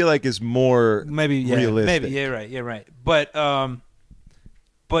 That I feel like is more maybe realistic. Maybe, you're right.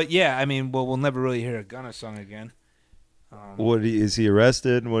 But yeah, I mean, we'll never really hear a Gunna song again. Is he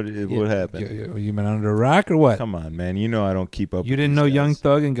arrested? What happened? You been under a rock or what? Come on, man. You know I don't keep up. You didn't know Young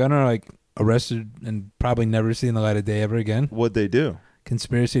Thug and Gunna are like arrested and probably never seen the light of day ever again? What'd they do?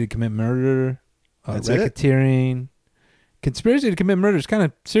 Conspiracy to commit murder, That's racketeering. Conspiracy to commit murder is kind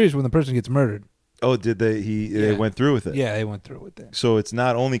of serious when the person gets murdered. Oh, did they? They went through with it. Yeah, they went through with that. So it's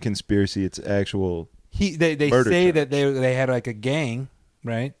not only conspiracy; it's actual. They say that they had like a gang,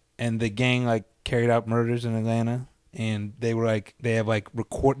 right? And the gang like carried out murders in Atlanta, and they were like they had like a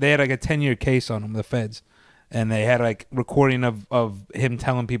 10-year case on them, the feds, and they had like recording of him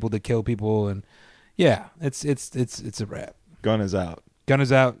telling people to kill people, and yeah, it's a wrap. Gunna's out.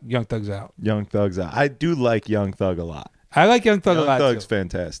 Gunna's out. Young Thug's out. Young Thug's out. I do like Young Thug a lot. I like Young Thug a lot. Young Thug's too.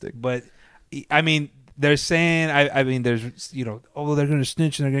 fantastic. But I mean, they're saying I mean, there's they're going to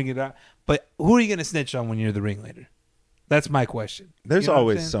snitch and they're going to get out. But who are you going to snitch on when you're the ringleader? That's my question. There's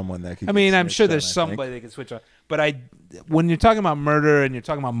always someone that can. I mean, I'm sure there's somebody that can switch on. But when you're talking about murder and you're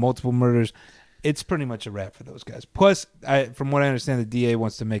talking about multiple murders, it's pretty much a wrap for those guys. Plus, from what I understand, the DA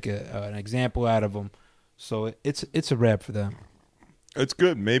wants to make an example out of them, so it's a wrap for them. It's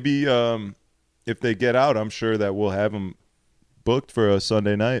good. Maybe if they get out, I'm sure that we'll have them booked for a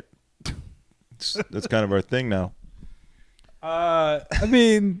Sunday night. That's kind of our thing now. I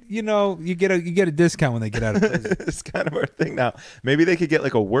mean, you know, you get a discount when they get out of prison. It's kind of our thing now. Maybe they could get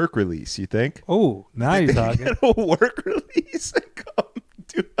like a work release. You think? Oh, now you're talking. Get a work release and come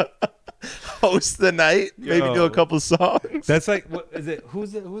host the night. Maybe do a couple songs. That's like, what is it?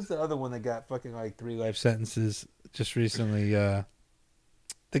 Who's the other one that got fucking like 3 life sentences just recently? The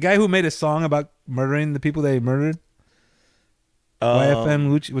guy who made a song about murdering the people they murdered.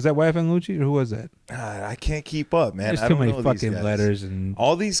 YFN Lucci, was that YFN Lucci or who was that? I can't keep up, man. There's I too don't many know fucking these guys. letters and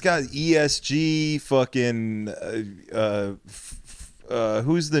All these guys. ESG, fucking.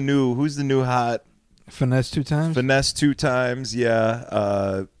 Who's the new hot? Finesse 2 times. Finesse 2 times.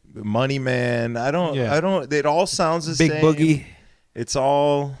 Yeah. Money Man. I don't. It all sounds the Big same. Boogie. It's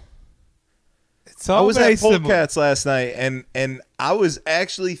all. It's all I was very at similar. Polecats last night, and I was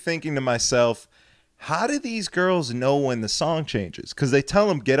actually thinking to myself, how do these girls know when the song changes? Because they tell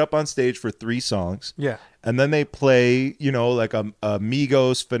them get up on stage for 3 songs. Yeah. And then they play, you know, like a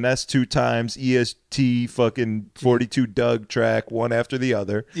Migos, Finesse 2 times, EST, fucking 42 Doug track, one after the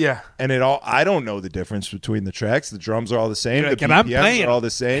other. Yeah. And I don't know the difference between the tracks. The drums are all the same. You're like, the and I'm BPMs playing. are all the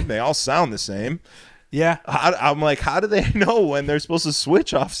same. They all sound the same. Yeah. I'm like, how do they know when they're supposed to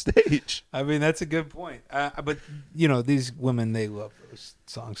switch off stage? I mean, that's a good point. But, you know, these women, they love those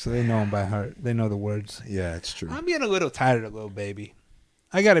songs, so they know them by heart. They know the words. Yeah, it's true. I'm getting a little tired of Lil Baby.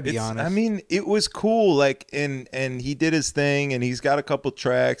 I got to be honest. I mean, it was cool. Like, and he did his thing, and he's got a couple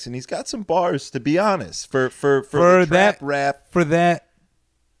tracks, and he's got some bars. To be honest, for the that trap rap, for that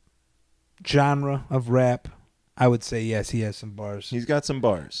genre of rap, I would say yes, he has some bars. he's got some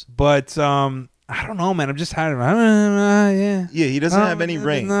bars. But I don't know, man. I'm just tired of yeah. Yeah, he doesn't have any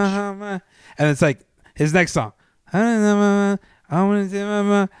range. And it's like his next song. And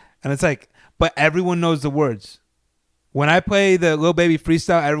it's like, but everyone knows the words. When I play the Lil Baby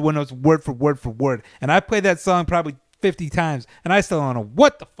freestyle, everyone knows word for word for word. And I played that song probably 50 times, and I still don't know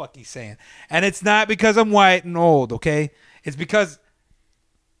what the fuck he's saying. And it's not because I'm white and old, okay? It's because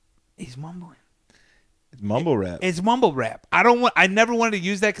he's mumbling. It's mumble rap. It's mumble rap. I never wanted to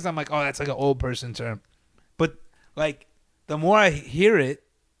use that because I'm like, oh, that's like an old person term. But like, the more I hear it,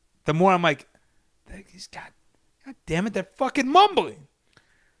 the more I'm like, God damn it, they're fucking mumbling.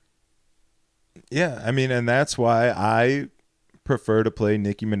 Yeah, I mean, and that's why I prefer to play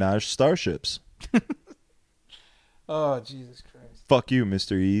Nicki Minaj Starships. Oh, Jesus Christ. Fuck you,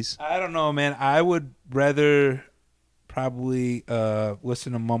 Mr. Ease. I don't know, man. I would rather probably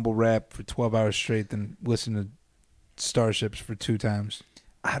listen to mumble rap for 12 hours straight than listen to Starships for 2 times.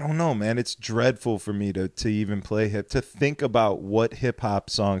 I don't know, man. It's dreadful for me to even play to think about what hip hop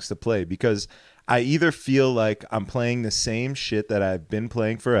songs to play, because I either feel like I'm playing the same shit that I've been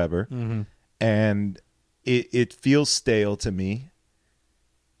playing forever, and it feels stale to me,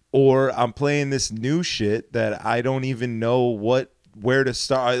 or I'm playing this new shit that I don't even know where to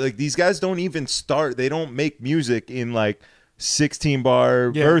start. Like, these guys don't even start. They don't make music in like 16 bar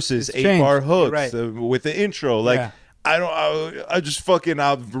verses, 8 bar hooks with the intro. Like, I just fucking,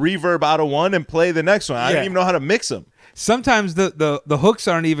 I'll reverb out of one and play the next one. I don't even know how to mix them. Sometimes the hooks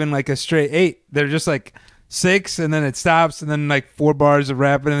aren't even like a straight 8. They're just like 6, and then it stops, and then like 4 bars of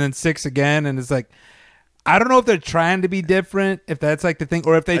rapping, and then 6 again, and it's like, I don't know if they're trying to be different, if that's like the thing,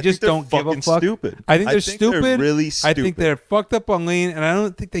 or if they just don't give a fuck. Stupid. I think they're stupid. They're really stupid. I think they're fucked up on lean, and I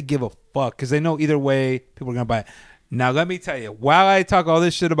don't think they give a fuck because they know either way people are gonna buy it. Now let me tell you, while I talk all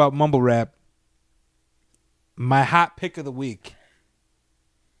this shit about mumble rap, my hot pick of the week,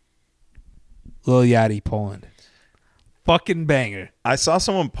 Lil Yachty, Poland. Fucking banger. I saw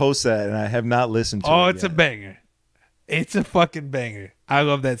someone post that, and I have not listened to it. Oh, it's yet. a banger. It's a fucking banger. I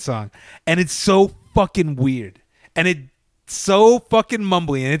love that song. And it's so fucking weird. And it's so fucking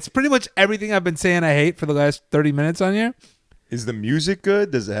mumbly. And it's pretty much everything I've been saying I hate for the last 30 minutes on here. Is the music good?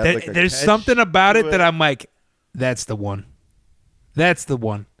 Does it have like a There's catch something about to it that I'm like, that's the one. That's the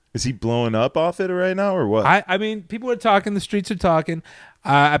one. Is he blowing up off it right now, or what? I mean, people are talking. The streets are talking.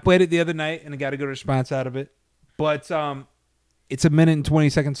 I played it the other night, and I got a good response out of it. But it's 1 minute and 20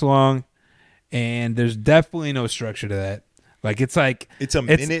 seconds long, and there's definitely no structure to that. Like, it's like it's a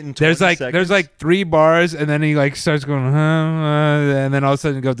minute and 20 seconds. There's like 3 bars, and then he like starts going, and then all of a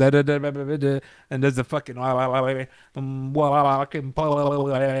sudden it goes da, da, da, da, da, da, and does the fucking.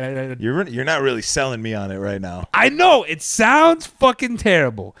 You're not really selling me on it right now. I know it sounds fucking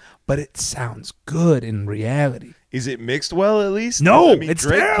terrible, but it sounds good in reality. Is it mixed well at least? No, I mean, it's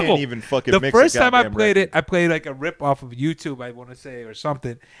Drake terrible. Can't even fucking the mix first a time I goddamn played record. it, I played like a rip off of YouTube, I want to say, or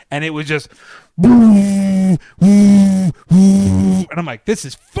something, and it was just, and I'm like, this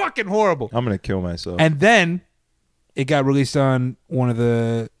is fucking horrible. I'm gonna kill myself. And then it got released on one of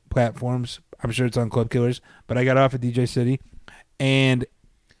the platforms. I'm sure it's on Club Killers, but I got it off at DJ City, and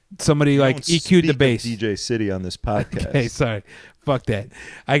somebody like Don't EQ'd the speak of bass. DJ City on this podcast. Okay, sorry. Fuck that.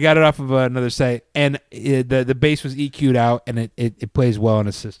 I got it off of another site, and the bass was EQ'd out, and it plays well on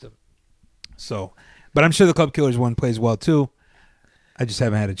a system. So, but I'm sure the Club Killers one plays well too. I just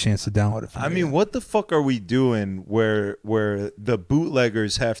haven't had a chance to download it. I mean, what the fuck are we doing where the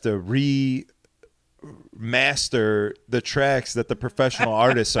bootleggers have to remaster the tracks that the professional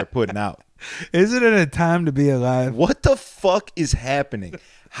artists are putting out? Isn't it a time to be alive? What the fuck is happening?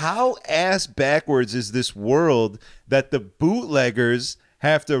 How ass backwards is this world that the bootleggers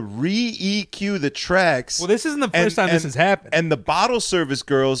have to re-EQ the tracks? Well, this isn't the first time this has happened. And the bottle service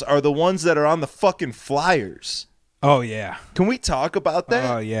girls are the ones that are on the fucking flyers. Oh, yeah. Can we talk about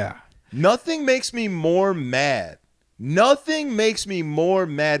that? Oh, yeah. Nothing makes me more mad. Nothing makes me more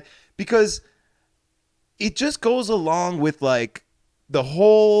mad because it just goes along with like the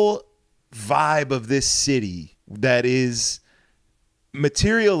whole vibe of this city that is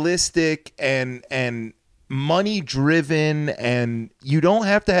materialistic and money driven, and you don't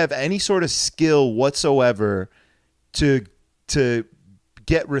have to have any sort of skill whatsoever to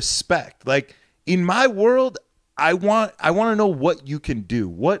get respect. Like in my world, I want to know what you can do.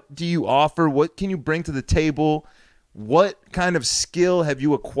 What do you offer? What can you bring to the table? What kind of skill have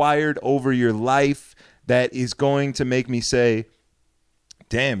you acquired over your life that is going to make me say,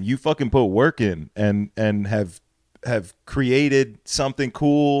 damn, you fucking put work in and have created something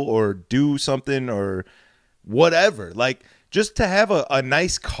cool or do something or whatever. Like just to have a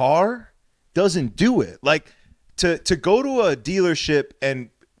nice car doesn't do it. Like to go to a dealership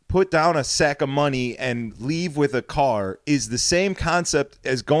and put down a sack of money and leave with a car is the same concept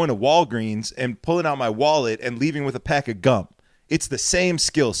as going to Walgreens and pulling out my wallet and leaving with a pack of gum. It's the same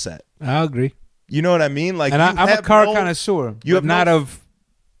skill set. I agree. You know what I mean? Like, and I'm a car connoisseur, but not of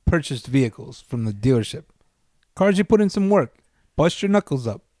purchased vehicles from the dealership. Cars you put in some work, bust your knuckles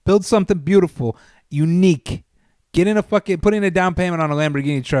up, build something beautiful, unique. Putting a down payment on a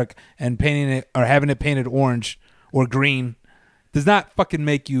Lamborghini truck and painting it or having it painted orange or green does not fucking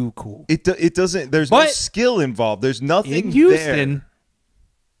make you cool. It doesn't. There's no skill involved. There's nothing in Houston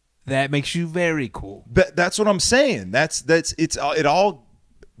that makes you very cool. That's what I'm saying. It all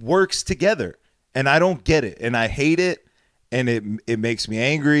works together, and I don't get it, and I hate it, and it makes me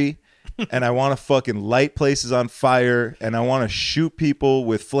angry, and I want to fucking light places on fire, and I want to shoot people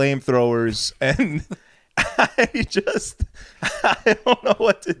with flamethrowers, and I don't know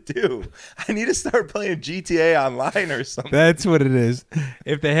what to do. I need to start playing GTA Online or something. That's what it is.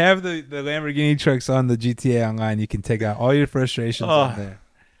 If they have the Lamborghini trucks on the GTA Online, you can take out all your frustrations on there.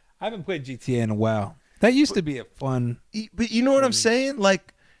 I haven't played GTA in a while. That used to be a fun. But you know what I'm saying?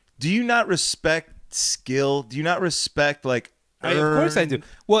 Like, do you not respect skill? Do you not respect like? Of course I do.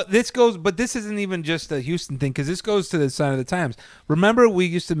 Well, this isn't even just a Houston thing because this goes to the sign of the times. Remember, we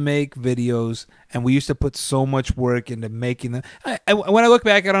used to make videos and we used to put so much work into making them. When I look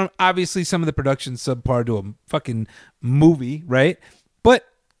back at them, obviously some of the production's subpar to a fucking movie, right? But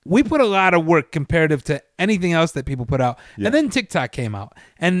we put a lot of work comparative to anything else that people put out. Yeah. And then TikTok came out.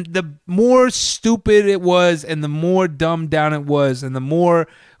 And the more stupid it was and the more dumbed down it was and the more,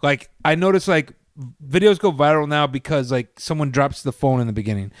 like, I noticed, like, videos go viral now because like someone drops the phone in the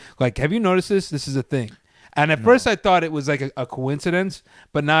beginning. Like, have you noticed this? This is a thing. And at first I thought it was like a coincidence,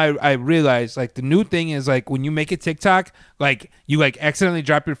 but now I realize like the new thing is like when you make a TikTok, like you like accidentally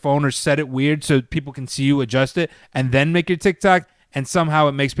drop your phone or set it weird so people can see you, adjust it, and then make your TikTok, and somehow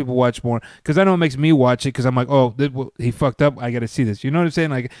it makes people watch more. Because I know it makes me watch it because I'm like, oh, he fucked up. I got to see this. You know what I'm saying?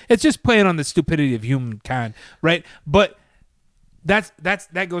 Like it's just playing on the stupidity of humankind, right? But that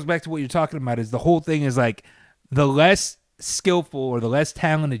goes back to what you're talking about. Is the whole thing is like the less skillful or the less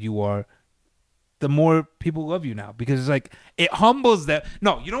talented you are, the more people love you now because it's like it humbles them.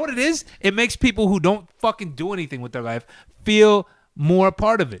 No, you know what it is? It makes people who don't fucking do anything with their life feel more a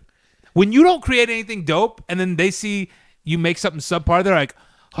part of it. When you don't create anything dope and then they see you make something subpar, they're like,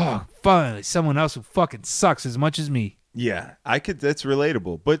 oh, finally someone else who fucking sucks as much as me. Yeah, that's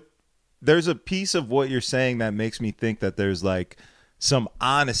relatable. But there's a piece of what you're saying that makes me think that there's like some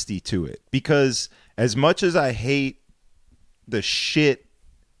honesty to it, because as much as I hate the shit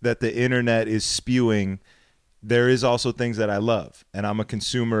that the internet is spewing, there is also things that I love, and I'm a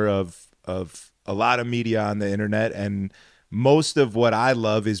consumer of a lot of media on the internet, and most of what I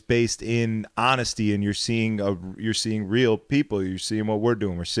love is based in honesty, and you're seeing real people. You're seeing what we're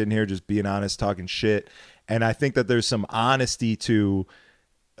doing. We're sitting here just being honest, talking shit, and I think that there's some honesty to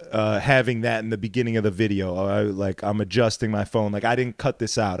having that in the beginning of the video. I'm adjusting my phone. Like, I didn't cut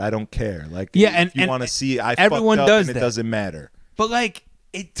this out. I don't care. Like, Yeah, if you want to see, I everyone fucked up does and that. it doesn't matter. But like,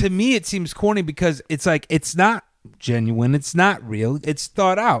 to me, it seems corny because it's like it's not genuine. It's not real. It's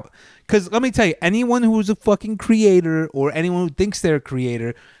thought out. Because let me tell you, anyone who's a fucking creator or anyone who thinks they're a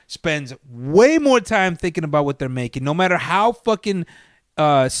creator spends way more time thinking about what they're making, no matter how fucking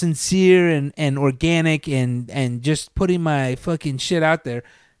sincere and organic and just putting my fucking shit out there.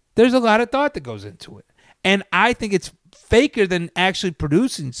 There's a lot of thought that goes into it. And I think it's faker than actually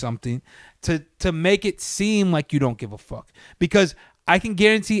producing something to make it seem like you don't give a fuck. Because I can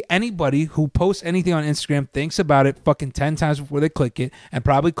guarantee anybody who posts anything on Instagram thinks about it fucking 10 times before they click it, and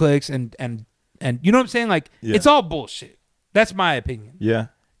probably clicks and you know what I'm saying? Like, it's all bullshit. That's my opinion. Yeah.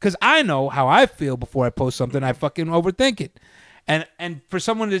 Because I know how I feel before I post something. I fucking overthink it. And for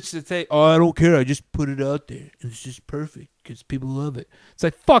someone to say, oh, I don't care, I just put it out there and it's just perfect because people love it. It's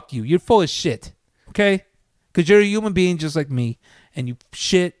like, fuck you. You're full of shit. Okay? Because you're a human being just like me, and you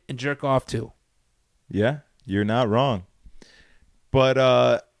shit and jerk off too. Yeah, you're not wrong.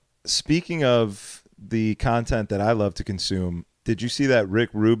 But speaking of the content that I love to consume, did you see that Rick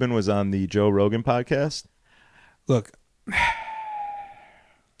Rubin was on the Joe Rogan podcast? Look,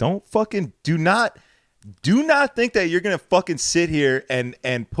 do not think that you're gonna fucking sit here and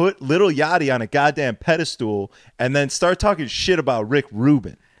put Little Yachty on a goddamn pedestal and then start talking shit about Rick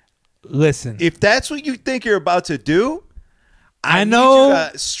Rubin. listen. If that's what you think you're about to do, I need know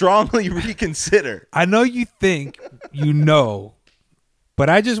you to strongly reconsider. I know you think you know, but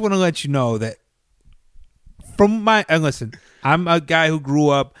I just want to let you know that from my and listen, I'm a guy who grew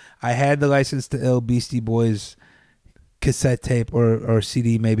up. I had the License to Ill Beastie Boys cassette tape or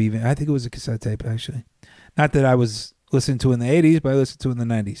CD, maybe even. I think it was a cassette tape actually. Not that I was listening to in the 80s, but I listened to in the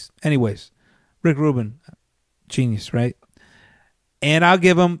 90s. Anyways, Rick Rubin, genius, right? And I'll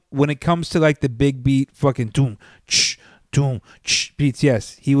give him, when it comes to like the big beat, fucking doom, beats,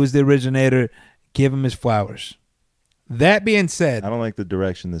 yes, he was the originator. Give him his flowers. That being said, I don't like the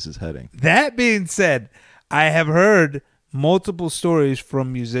direction this is heading. that being said, I have heard multiple stories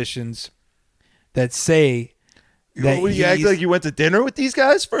from musicians that say that You act like you went to dinner with these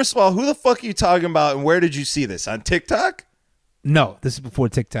guys? First of all, who the fuck are you talking about, and where did you see this? On TikTok? No, this is before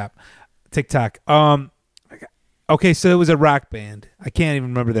TikTok. Okay, so it was a rock band. I can't even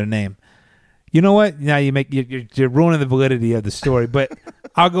remember their name. You know what? Now you're ruining the validity of the story. But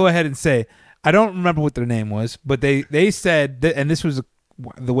I'll go ahead and say I don't remember what their name was. But they said that, and this was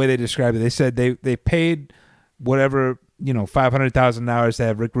the way they described it. They said they paid whatever, $500,000 to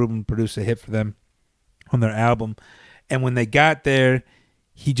have Rick Rubin produce a hit for them on their album. And when they got there,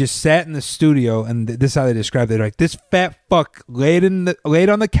 he just sat in the studio, and this is how they described it. Like, this fat fuck laid on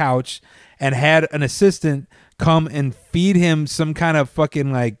the couch and had an assistant come and feed him some kind of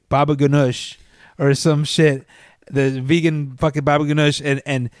fucking like baba ganoush or some shit, the vegan fucking baba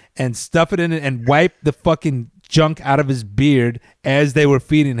ganoush, and stuff it in it and wipe the fucking junk out of his beard as they were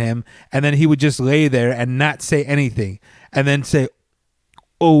feeding him. And then he would just lay there and not say anything, and then say,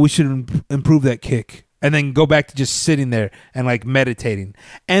 oh, we should improve that kick, and then go back to just sitting there and like meditating.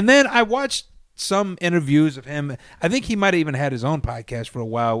 And then I watched some interviews of him. I think he might have even had his own podcast for a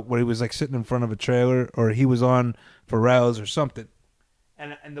while where he was like sitting in front of a trailer, or he was on Pharrell's or something.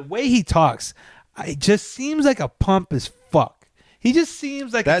 And the way he talks, it just seems like a pompous fuck. He just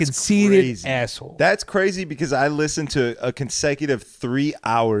seems like a conceited asshole. That's crazy, because I listened to a consecutive 3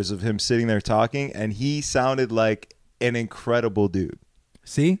 hours of him sitting there talking, and he sounded like an incredible dude.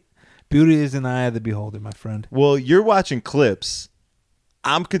 See? Beauty is in the eye of the beholder, my friend. Well, you're watching clips.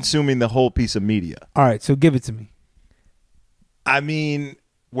 I'm consuming the whole piece of media. All right, so give it to me. I mean,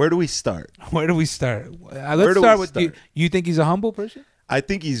 where do we start? Where do we start? Let's start with you. You think he's a humble person? I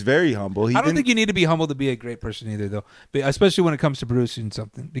think he's very humble. I don't think you need to be humble to be a great person either, though. But especially when it comes to producing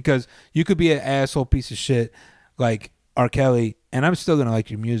something, because you could be an asshole piece of shit like R. Kelly, and I'm still gonna like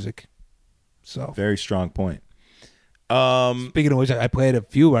your music. So very strong point. Speaking of which, I played a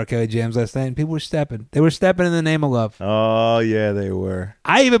few R. Kelly jams last night, and people were stepping. They were stepping in the name of love. Oh yeah, they were.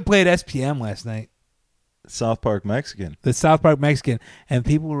 I even played SPM last night. South Park Mexican. The South Park Mexican, and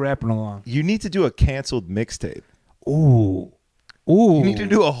people were rapping along. You need to do a canceled mixtape. Ooh. You need to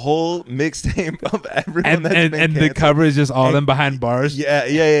do a whole mixtape of everyone that's been and the cover is just all them behind bars.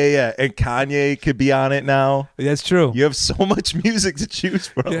 Yeah. And Kanye could be on it now. That's true. You have so much music to choose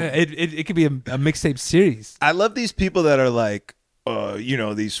from. Yeah, it could be a mixtape series. I love these people that are like,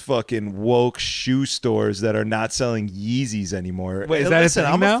 these fucking woke shoe stores that are not selling Yeezys anymore. Wait, is that listen,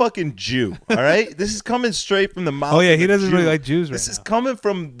 I'm now? a fucking Jew, all right? This is coming straight from the mouth. Oh yeah, of he a doesn't Jew. really like Jews right This now. is coming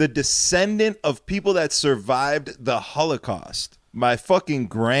from the descendant of people that survived the Holocaust. My fucking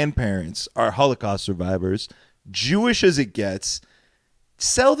grandparents are Holocaust survivors, Jewish as it gets.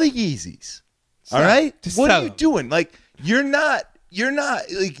 Sell the Yeezys. All right? What are you doing? Like, you're not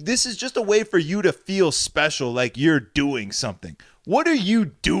like, this is just a way for you to feel special, like you're doing something. What are you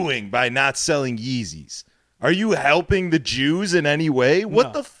doing by not selling Yeezys? Are you helping the Jews in any way?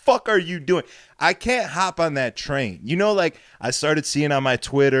 What the fuck are you doing? I can't hop on that train. You know, like, I started seeing on my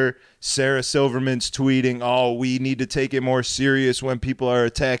Twitter, Sarah Silverman's tweeting, oh, we need to take it more serious when people are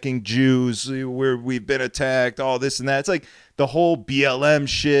attacking Jews. We've been attacked, all this and that. It's like the whole BLM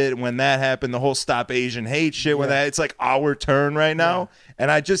shit when that happened, the whole Stop Asian Hate shit when that. It's like our turn right now, and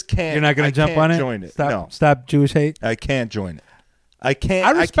I just can't. You're not going to jump on it? Join it. Stop Jewish hate? I can't join it. I can't.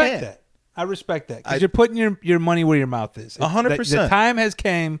 I respect that. I respect that because you're putting your money where your mouth is. 100%. The time has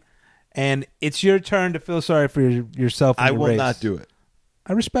came, and it's your turn to feel sorry for yourself. And I your will race. not do it.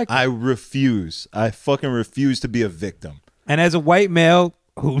 I respect it. I refuse. I fucking refuse to be a victim. And as a white male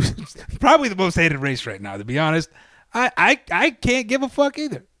who's probably the most hated race right now, to be honest, I can't give a fuck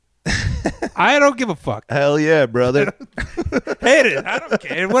either. I don't give a fuck. Hell yeah, brother. Hate it. I don't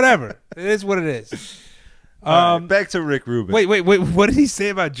care. Whatever. It is what it is. Right, back to Rick Rubin. Wait. What did he say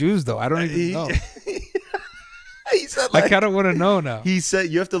about Jews, though? I don't even know. He said, like, I kind of want to know now. He said,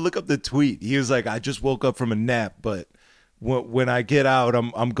 you have to look up the tweet. He was like, I just woke up from a nap, but when I get out,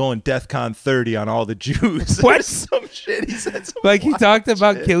 I'm going DEFCON 30 on all the Jews. What? Some shit. He said some like he talked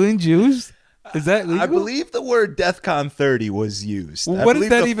about shit. Killing Jews? Is that legal? I believe the word DEFCON 30 was used. Well, what does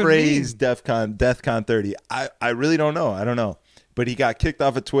that even mean? The phrase DEFCON 30. I really don't know. I don't know. But he got kicked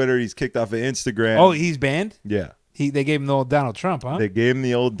off of Twitter. He's kicked off of Instagram. Oh, he's banned? Yeah. They gave him the old Donald Trump, huh? They gave him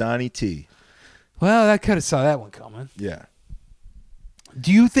the old Donnie T. Well, I could have saw that one coming. Yeah.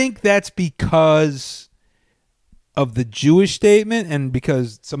 Do you think that's because of the Jewish statement and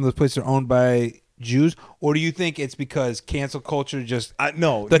because some of those places are owned by Jews, or do you think it's because cancel culture just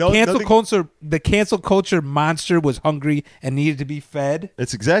the cancel culture monster was hungry and needed to be fed?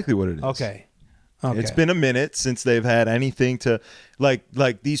 That's exactly what it is. Okay. It's been a minute since they've had anything to like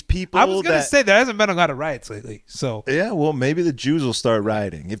these people. I was gonna say there hasn't been a lot of riots lately, so yeah. Well, maybe the Jews will start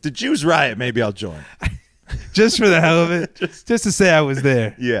rioting. If the Jews riot, maybe I'll join. Just for the hell of it, just to say I was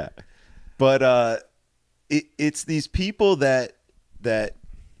there. Yeah, but it's these people that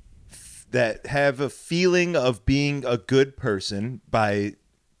have a feeling of being a good person by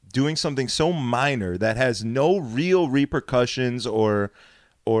doing something so minor that has no real repercussions or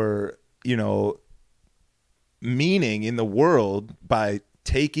meaning in the world by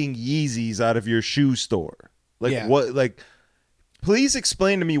taking Yeezys out of your shoe store. Please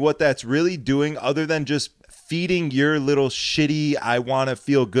explain to me what that's really doing other than just feeding your little shitty I want to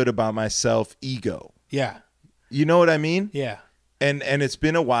feel good about myself ego. Yeah. You know what I mean? Yeah. And it's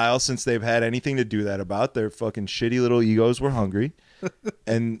been a while since they've had anything to do that about. Their fucking shitty little egos were hungry.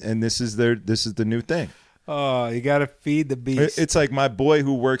 and this is the new thing. Oh, you got to feed the beast. It's like my boy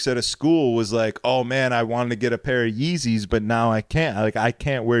who works at a school was like, oh, man, I wanted to get a pair of Yeezys, but now I can't. Like, I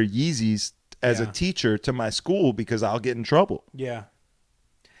can't wear Yeezys as a teacher to my school because I'll get in trouble. Yeah.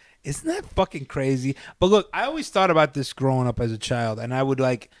 Isn't that fucking crazy? But look, I always thought about this growing up as a child, and I would,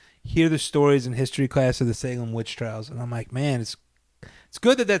 hear the stories in history class of the Salem witch trials, and I'm like, man, it's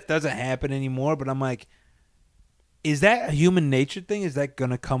good that doesn't happen anymore, but I'm like, is that a human nature thing? Is that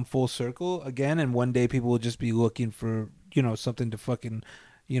going to come full circle again? And one day people will just be looking for, something to fucking,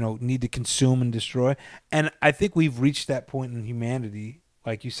 need to consume and destroy. And I think we've reached that point in humanity,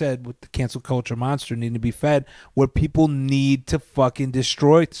 like you said, with the cancel culture monster needing to be fed, where people need to fucking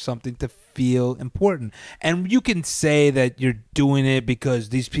destroy something to feel important. And you can say that you're doing it because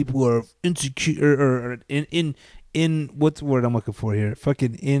these people are insecure or in what's the word I'm looking for here?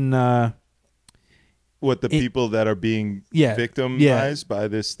 Fucking in people that are being victimized by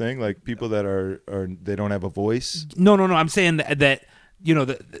this thing, like people that are they don't have a voice. No. I'm saying that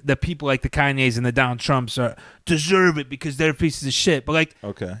the people like the Kanyes and the Donald Trumps deserve it because they're pieces of shit. But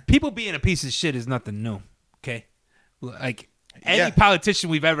people being a piece of shit is nothing new. Okay, any politician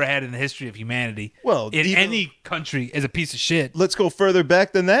we've ever had in the history of humanity, any country, is a piece of shit. Let's go further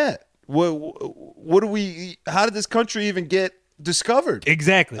back than that. What do we? How did this country even get discovered?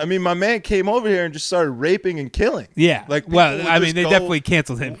 Exactly. I mean, my man came over here and just started raping and killing. Yeah. They definitely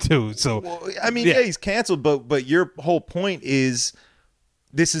canceled him too. So he's canceled, but your whole point is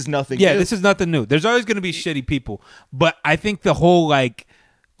this is nothing new. This is nothing new. There's always going to be shitty people, but I think the whole like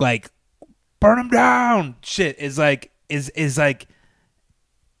burn them down shit is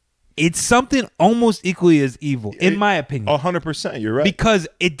it's something almost equally as evil, in my opinion. 100%, you're right. Because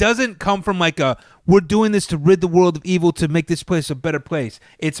it doesn't come from we're doing this to rid the world of evil to make this place a better place.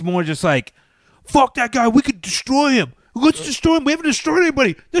 It's more just like, fuck that guy, we could destroy him. Let's destroy him. We haven't destroyed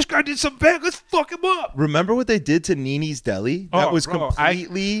anybody. This guy did something bad. Let's fuck him up. Remember what they did to Nini's Deli? That Oh, was bro,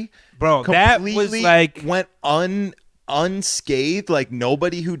 completely, that was like, went unscathed. Like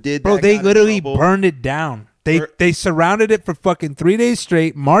nobody who did bro, that. they got in literally trouble. burned it down. They surrounded it for fucking 3 days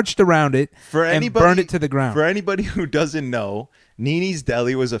straight, marched around it, and burned it to the ground. For anybody who doesn't know, Nini's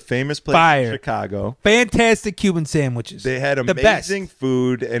Deli was a famous place in Chicago. Fantastic Cuban sandwiches. They had amazing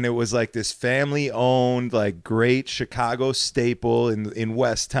food, and it was like this family-owned, like great Chicago staple in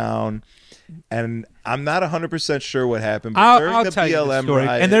Westtown. And I'm not 100% sure what happened. But I'll tell you the story.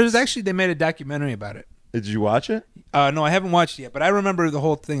 Riots, and there's actually, they made a documentary about it. Did you watch it? No, I haven't watched it yet, but I remember the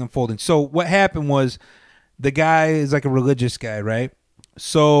whole thing unfolding. So what happened was, the guy is like a religious guy, right?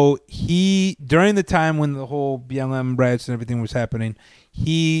 So he, during the time when the whole BLM riots and everything was happening,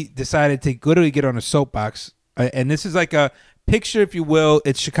 he decided to literally get on a soapbox. And this is like a picture, if you will.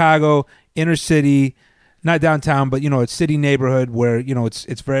 It's Chicago, inner city, not downtown, but, it's city neighborhood where,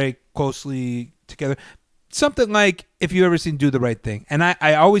 it's very closely together. Something like, if you ever seen Do the Right Thing. And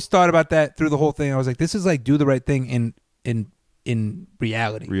I always thought about that through the whole thing. I was like, this is like Do the Right Thing in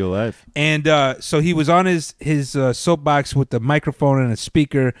reality, real life. And so he was on his soapbox with the microphone and a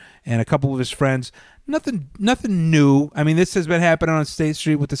speaker and a couple of his friends. Nothing new. I mean, this has been happening on State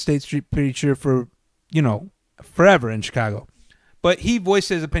Street with the State Street preacher for forever in Chicago. But he voiced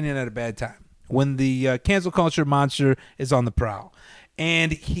his opinion at a bad time when the cancel culture monster is on the prowl.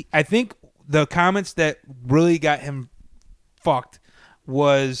 And I think the comments that really got him fucked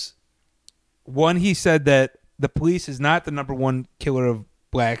was, one, he said that the police is not the number one killer of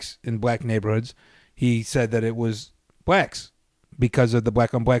blacks in black neighborhoods. He said that it was blacks because of the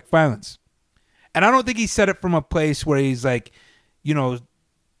black on black violence. And I don't think he said it from a place where he's like, being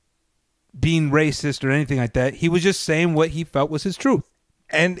racist or anything like that. He was just saying what he felt was his truth.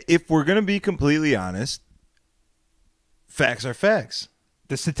 And if we're going to be completely honest, facts are facts.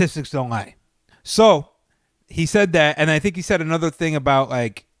 The statistics don't lie. So he said that. And I think he said another thing about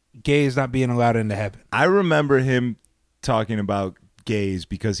like, gays not being allowed into heaven. I remember him talking about gays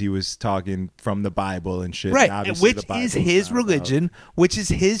because he was talking from the Bible and shit. Right, and which is his religion, which is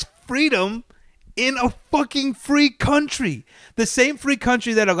his freedom in a fucking free country. The same free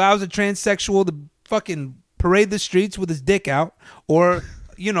country that allows a transsexual to fucking parade the streets with his dick out, or,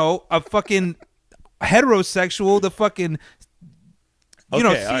 a fucking heterosexual to fucking...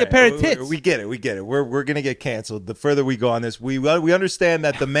 see a pair of tits. We get it. We're gonna get canceled. The further we go on this, we understand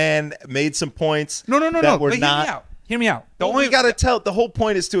that the man made some points. No. That But hear me out. We gotta tell. The whole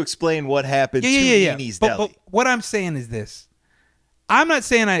point is to explain what happened to Nini's Deli. But what I'm saying is this: I'm not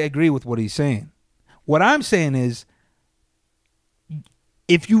saying I agree with what he's saying. What I'm saying is,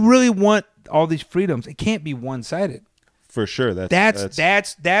 if you really want all these freedoms, it can't be one-sided. For sure.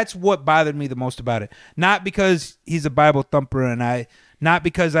 That's what bothered me the most about it. Not because he's a Bible thumper and not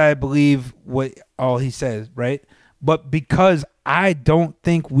because I believe what all he says, right? But because I don't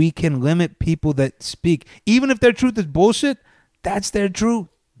think we can limit people that speak. Even if their truth is bullshit, that's their truth.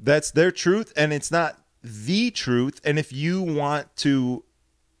 That's their truth, and it's not the truth. And if you want to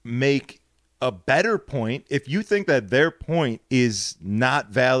make a better point, if you think that their point is not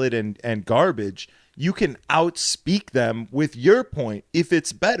valid and garbage, you can outspeak them with your point if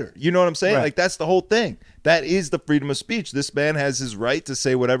it's better. You know what I'm saying? Right. Like, that's the whole thing. That is the freedom of speech. This man has his right to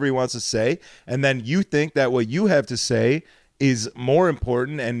say whatever he wants to say, and then you think that what you have to say is more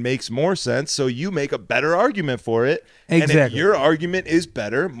important and makes more sense, so you make a better argument for it. Exactly. And if your argument is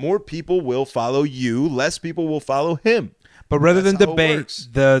better, more people will follow you, less people will follow him. But rather That's than how it debate, works.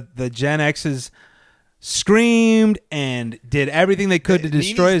 the Gen X's screamed and did everything they could to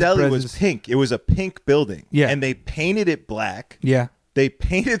destroy his Nini's Deli presence. was pink. It was a pink building. Yeah. And they painted it black. Yeah. They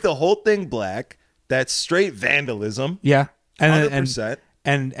painted the whole thing black. That's straight vandalism. Yeah. 100%.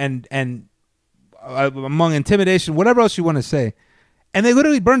 And among intimidation, whatever else you want to say. And they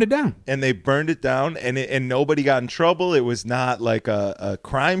literally burned it down. And they burned it down, and nobody got in trouble. It was not like a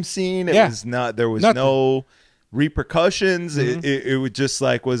crime scene. It Yeah. was not. There was Nothing. no repercussions. Mm-hmm. It was just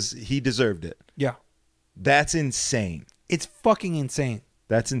like he deserved it. Yeah. That's insane. It's fucking insane.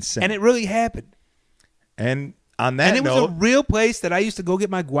 That's insane. And it really happened. And on that And it was note, a real place that I used to go get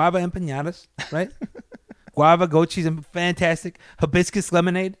my guava empanadas, right? Guava, goat cheese, and fantastic hibiscus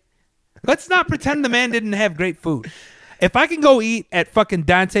lemonade. Let's not pretend the man didn't have great food. If I can go eat at fucking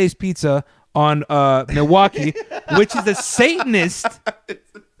Dante's Pizza on Milwaukee, which is a Satanist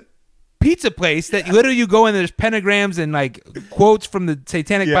pizza place that literally you go in, there's pentagrams and like quotes from the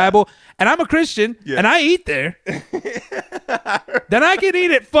Satanic Bible, and I'm a Christian and I eat there, then I can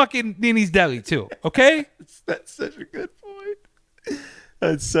eat at fucking Nini's Deli too, okay? that's such a good point.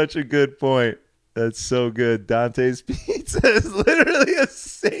 That's such a good point. That's so good. Dante's Pizza is literally a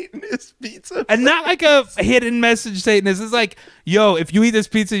Satanist pizza. And not like a hidden message Satanist. It's like, yo, if you eat this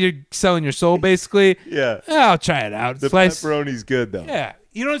pizza, you're selling your soul, basically. Yeah. I'll try it out. The pepperoni's good, though. Yeah.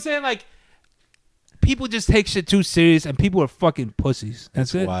 You know what I'm saying? Like, people just take shit too serious, and people are fucking pussies.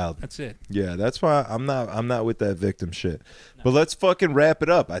 That's it. Wild. That's it. Yeah, that's why I'm not with that victim shit. No. But let's fucking wrap it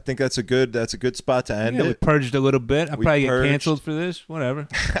up. I think that's a good spot to end it. We purged a little bit. I'll probably purged. get canceled for this. Whatever.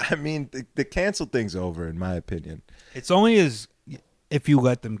 I mean, the cancel thing's over, in my opinion. It's only as if you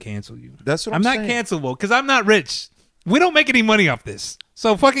let them cancel you. That's what I'm saying. I'm not cancelable because I'm not rich. We don't make any money off this.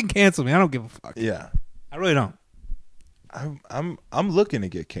 So fucking cancel me. I don't give a fuck. Yeah. I really don't. I'm looking to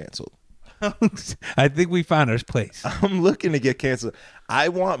get canceled. I think we found our place. I'm looking to get canceled. I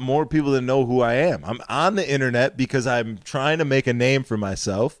want more people to know who I am. I'm on the internet because I'm trying to make a name for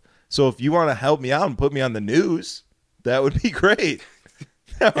myself. So if you want to help me out and put me on the news, that would be great.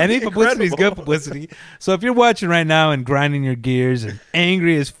 Any publicity is good publicity. So if you're watching right now and grinding your gears and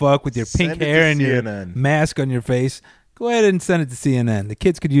angry as fuck with your pink hair and your mask on your face, go ahead and send it to CNN. The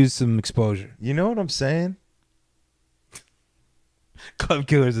kids could use some exposure. You know what I'm saying? Club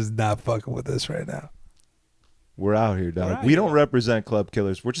Killers is not fucking with us right now. We're out here, dog. We don't represent Club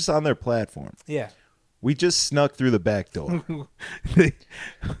Killers. We're just on their platform. Yeah. We just snuck through the back door.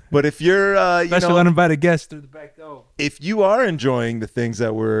 But if you're, special uninvited guest through the back door. If you are enjoying the things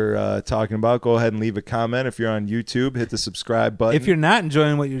that we're talking about, go ahead and leave a comment. If you're on YouTube, hit the subscribe button. If you're not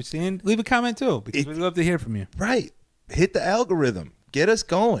enjoying what you're seeing, leave a comment too, because we'd love to hear from you. Right. Hit the algorithm. Get us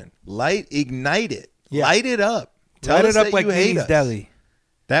going. Ignite it. Yeah. Light it up. Tell us that you hate us. Deli.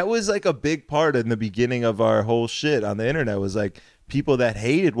 That was like a big part in the beginning of our whole shit on the internet, was like people that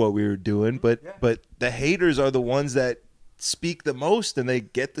hated what we were doing, but the haters are the ones that speak the most and they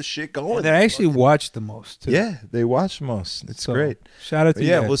get the shit going. And they actually watch the most too. Yeah, they watch the most. It's great. Shout out to you.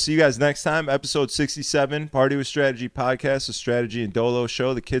 Yeah, we'll see you guys next time. Episode 67, Party with Strategy podcast, the Strategy and Dolo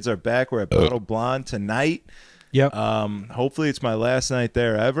show. The kids are back. We're at Bottle Blonde tonight. Yep. Hopefully it's my last night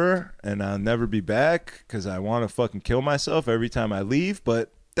there ever, and I'll never be back because I want to fucking kill myself every time I leave.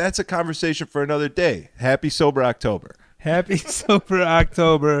 But that's a conversation for another day. Happy Sober October. Happy Sober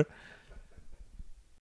October.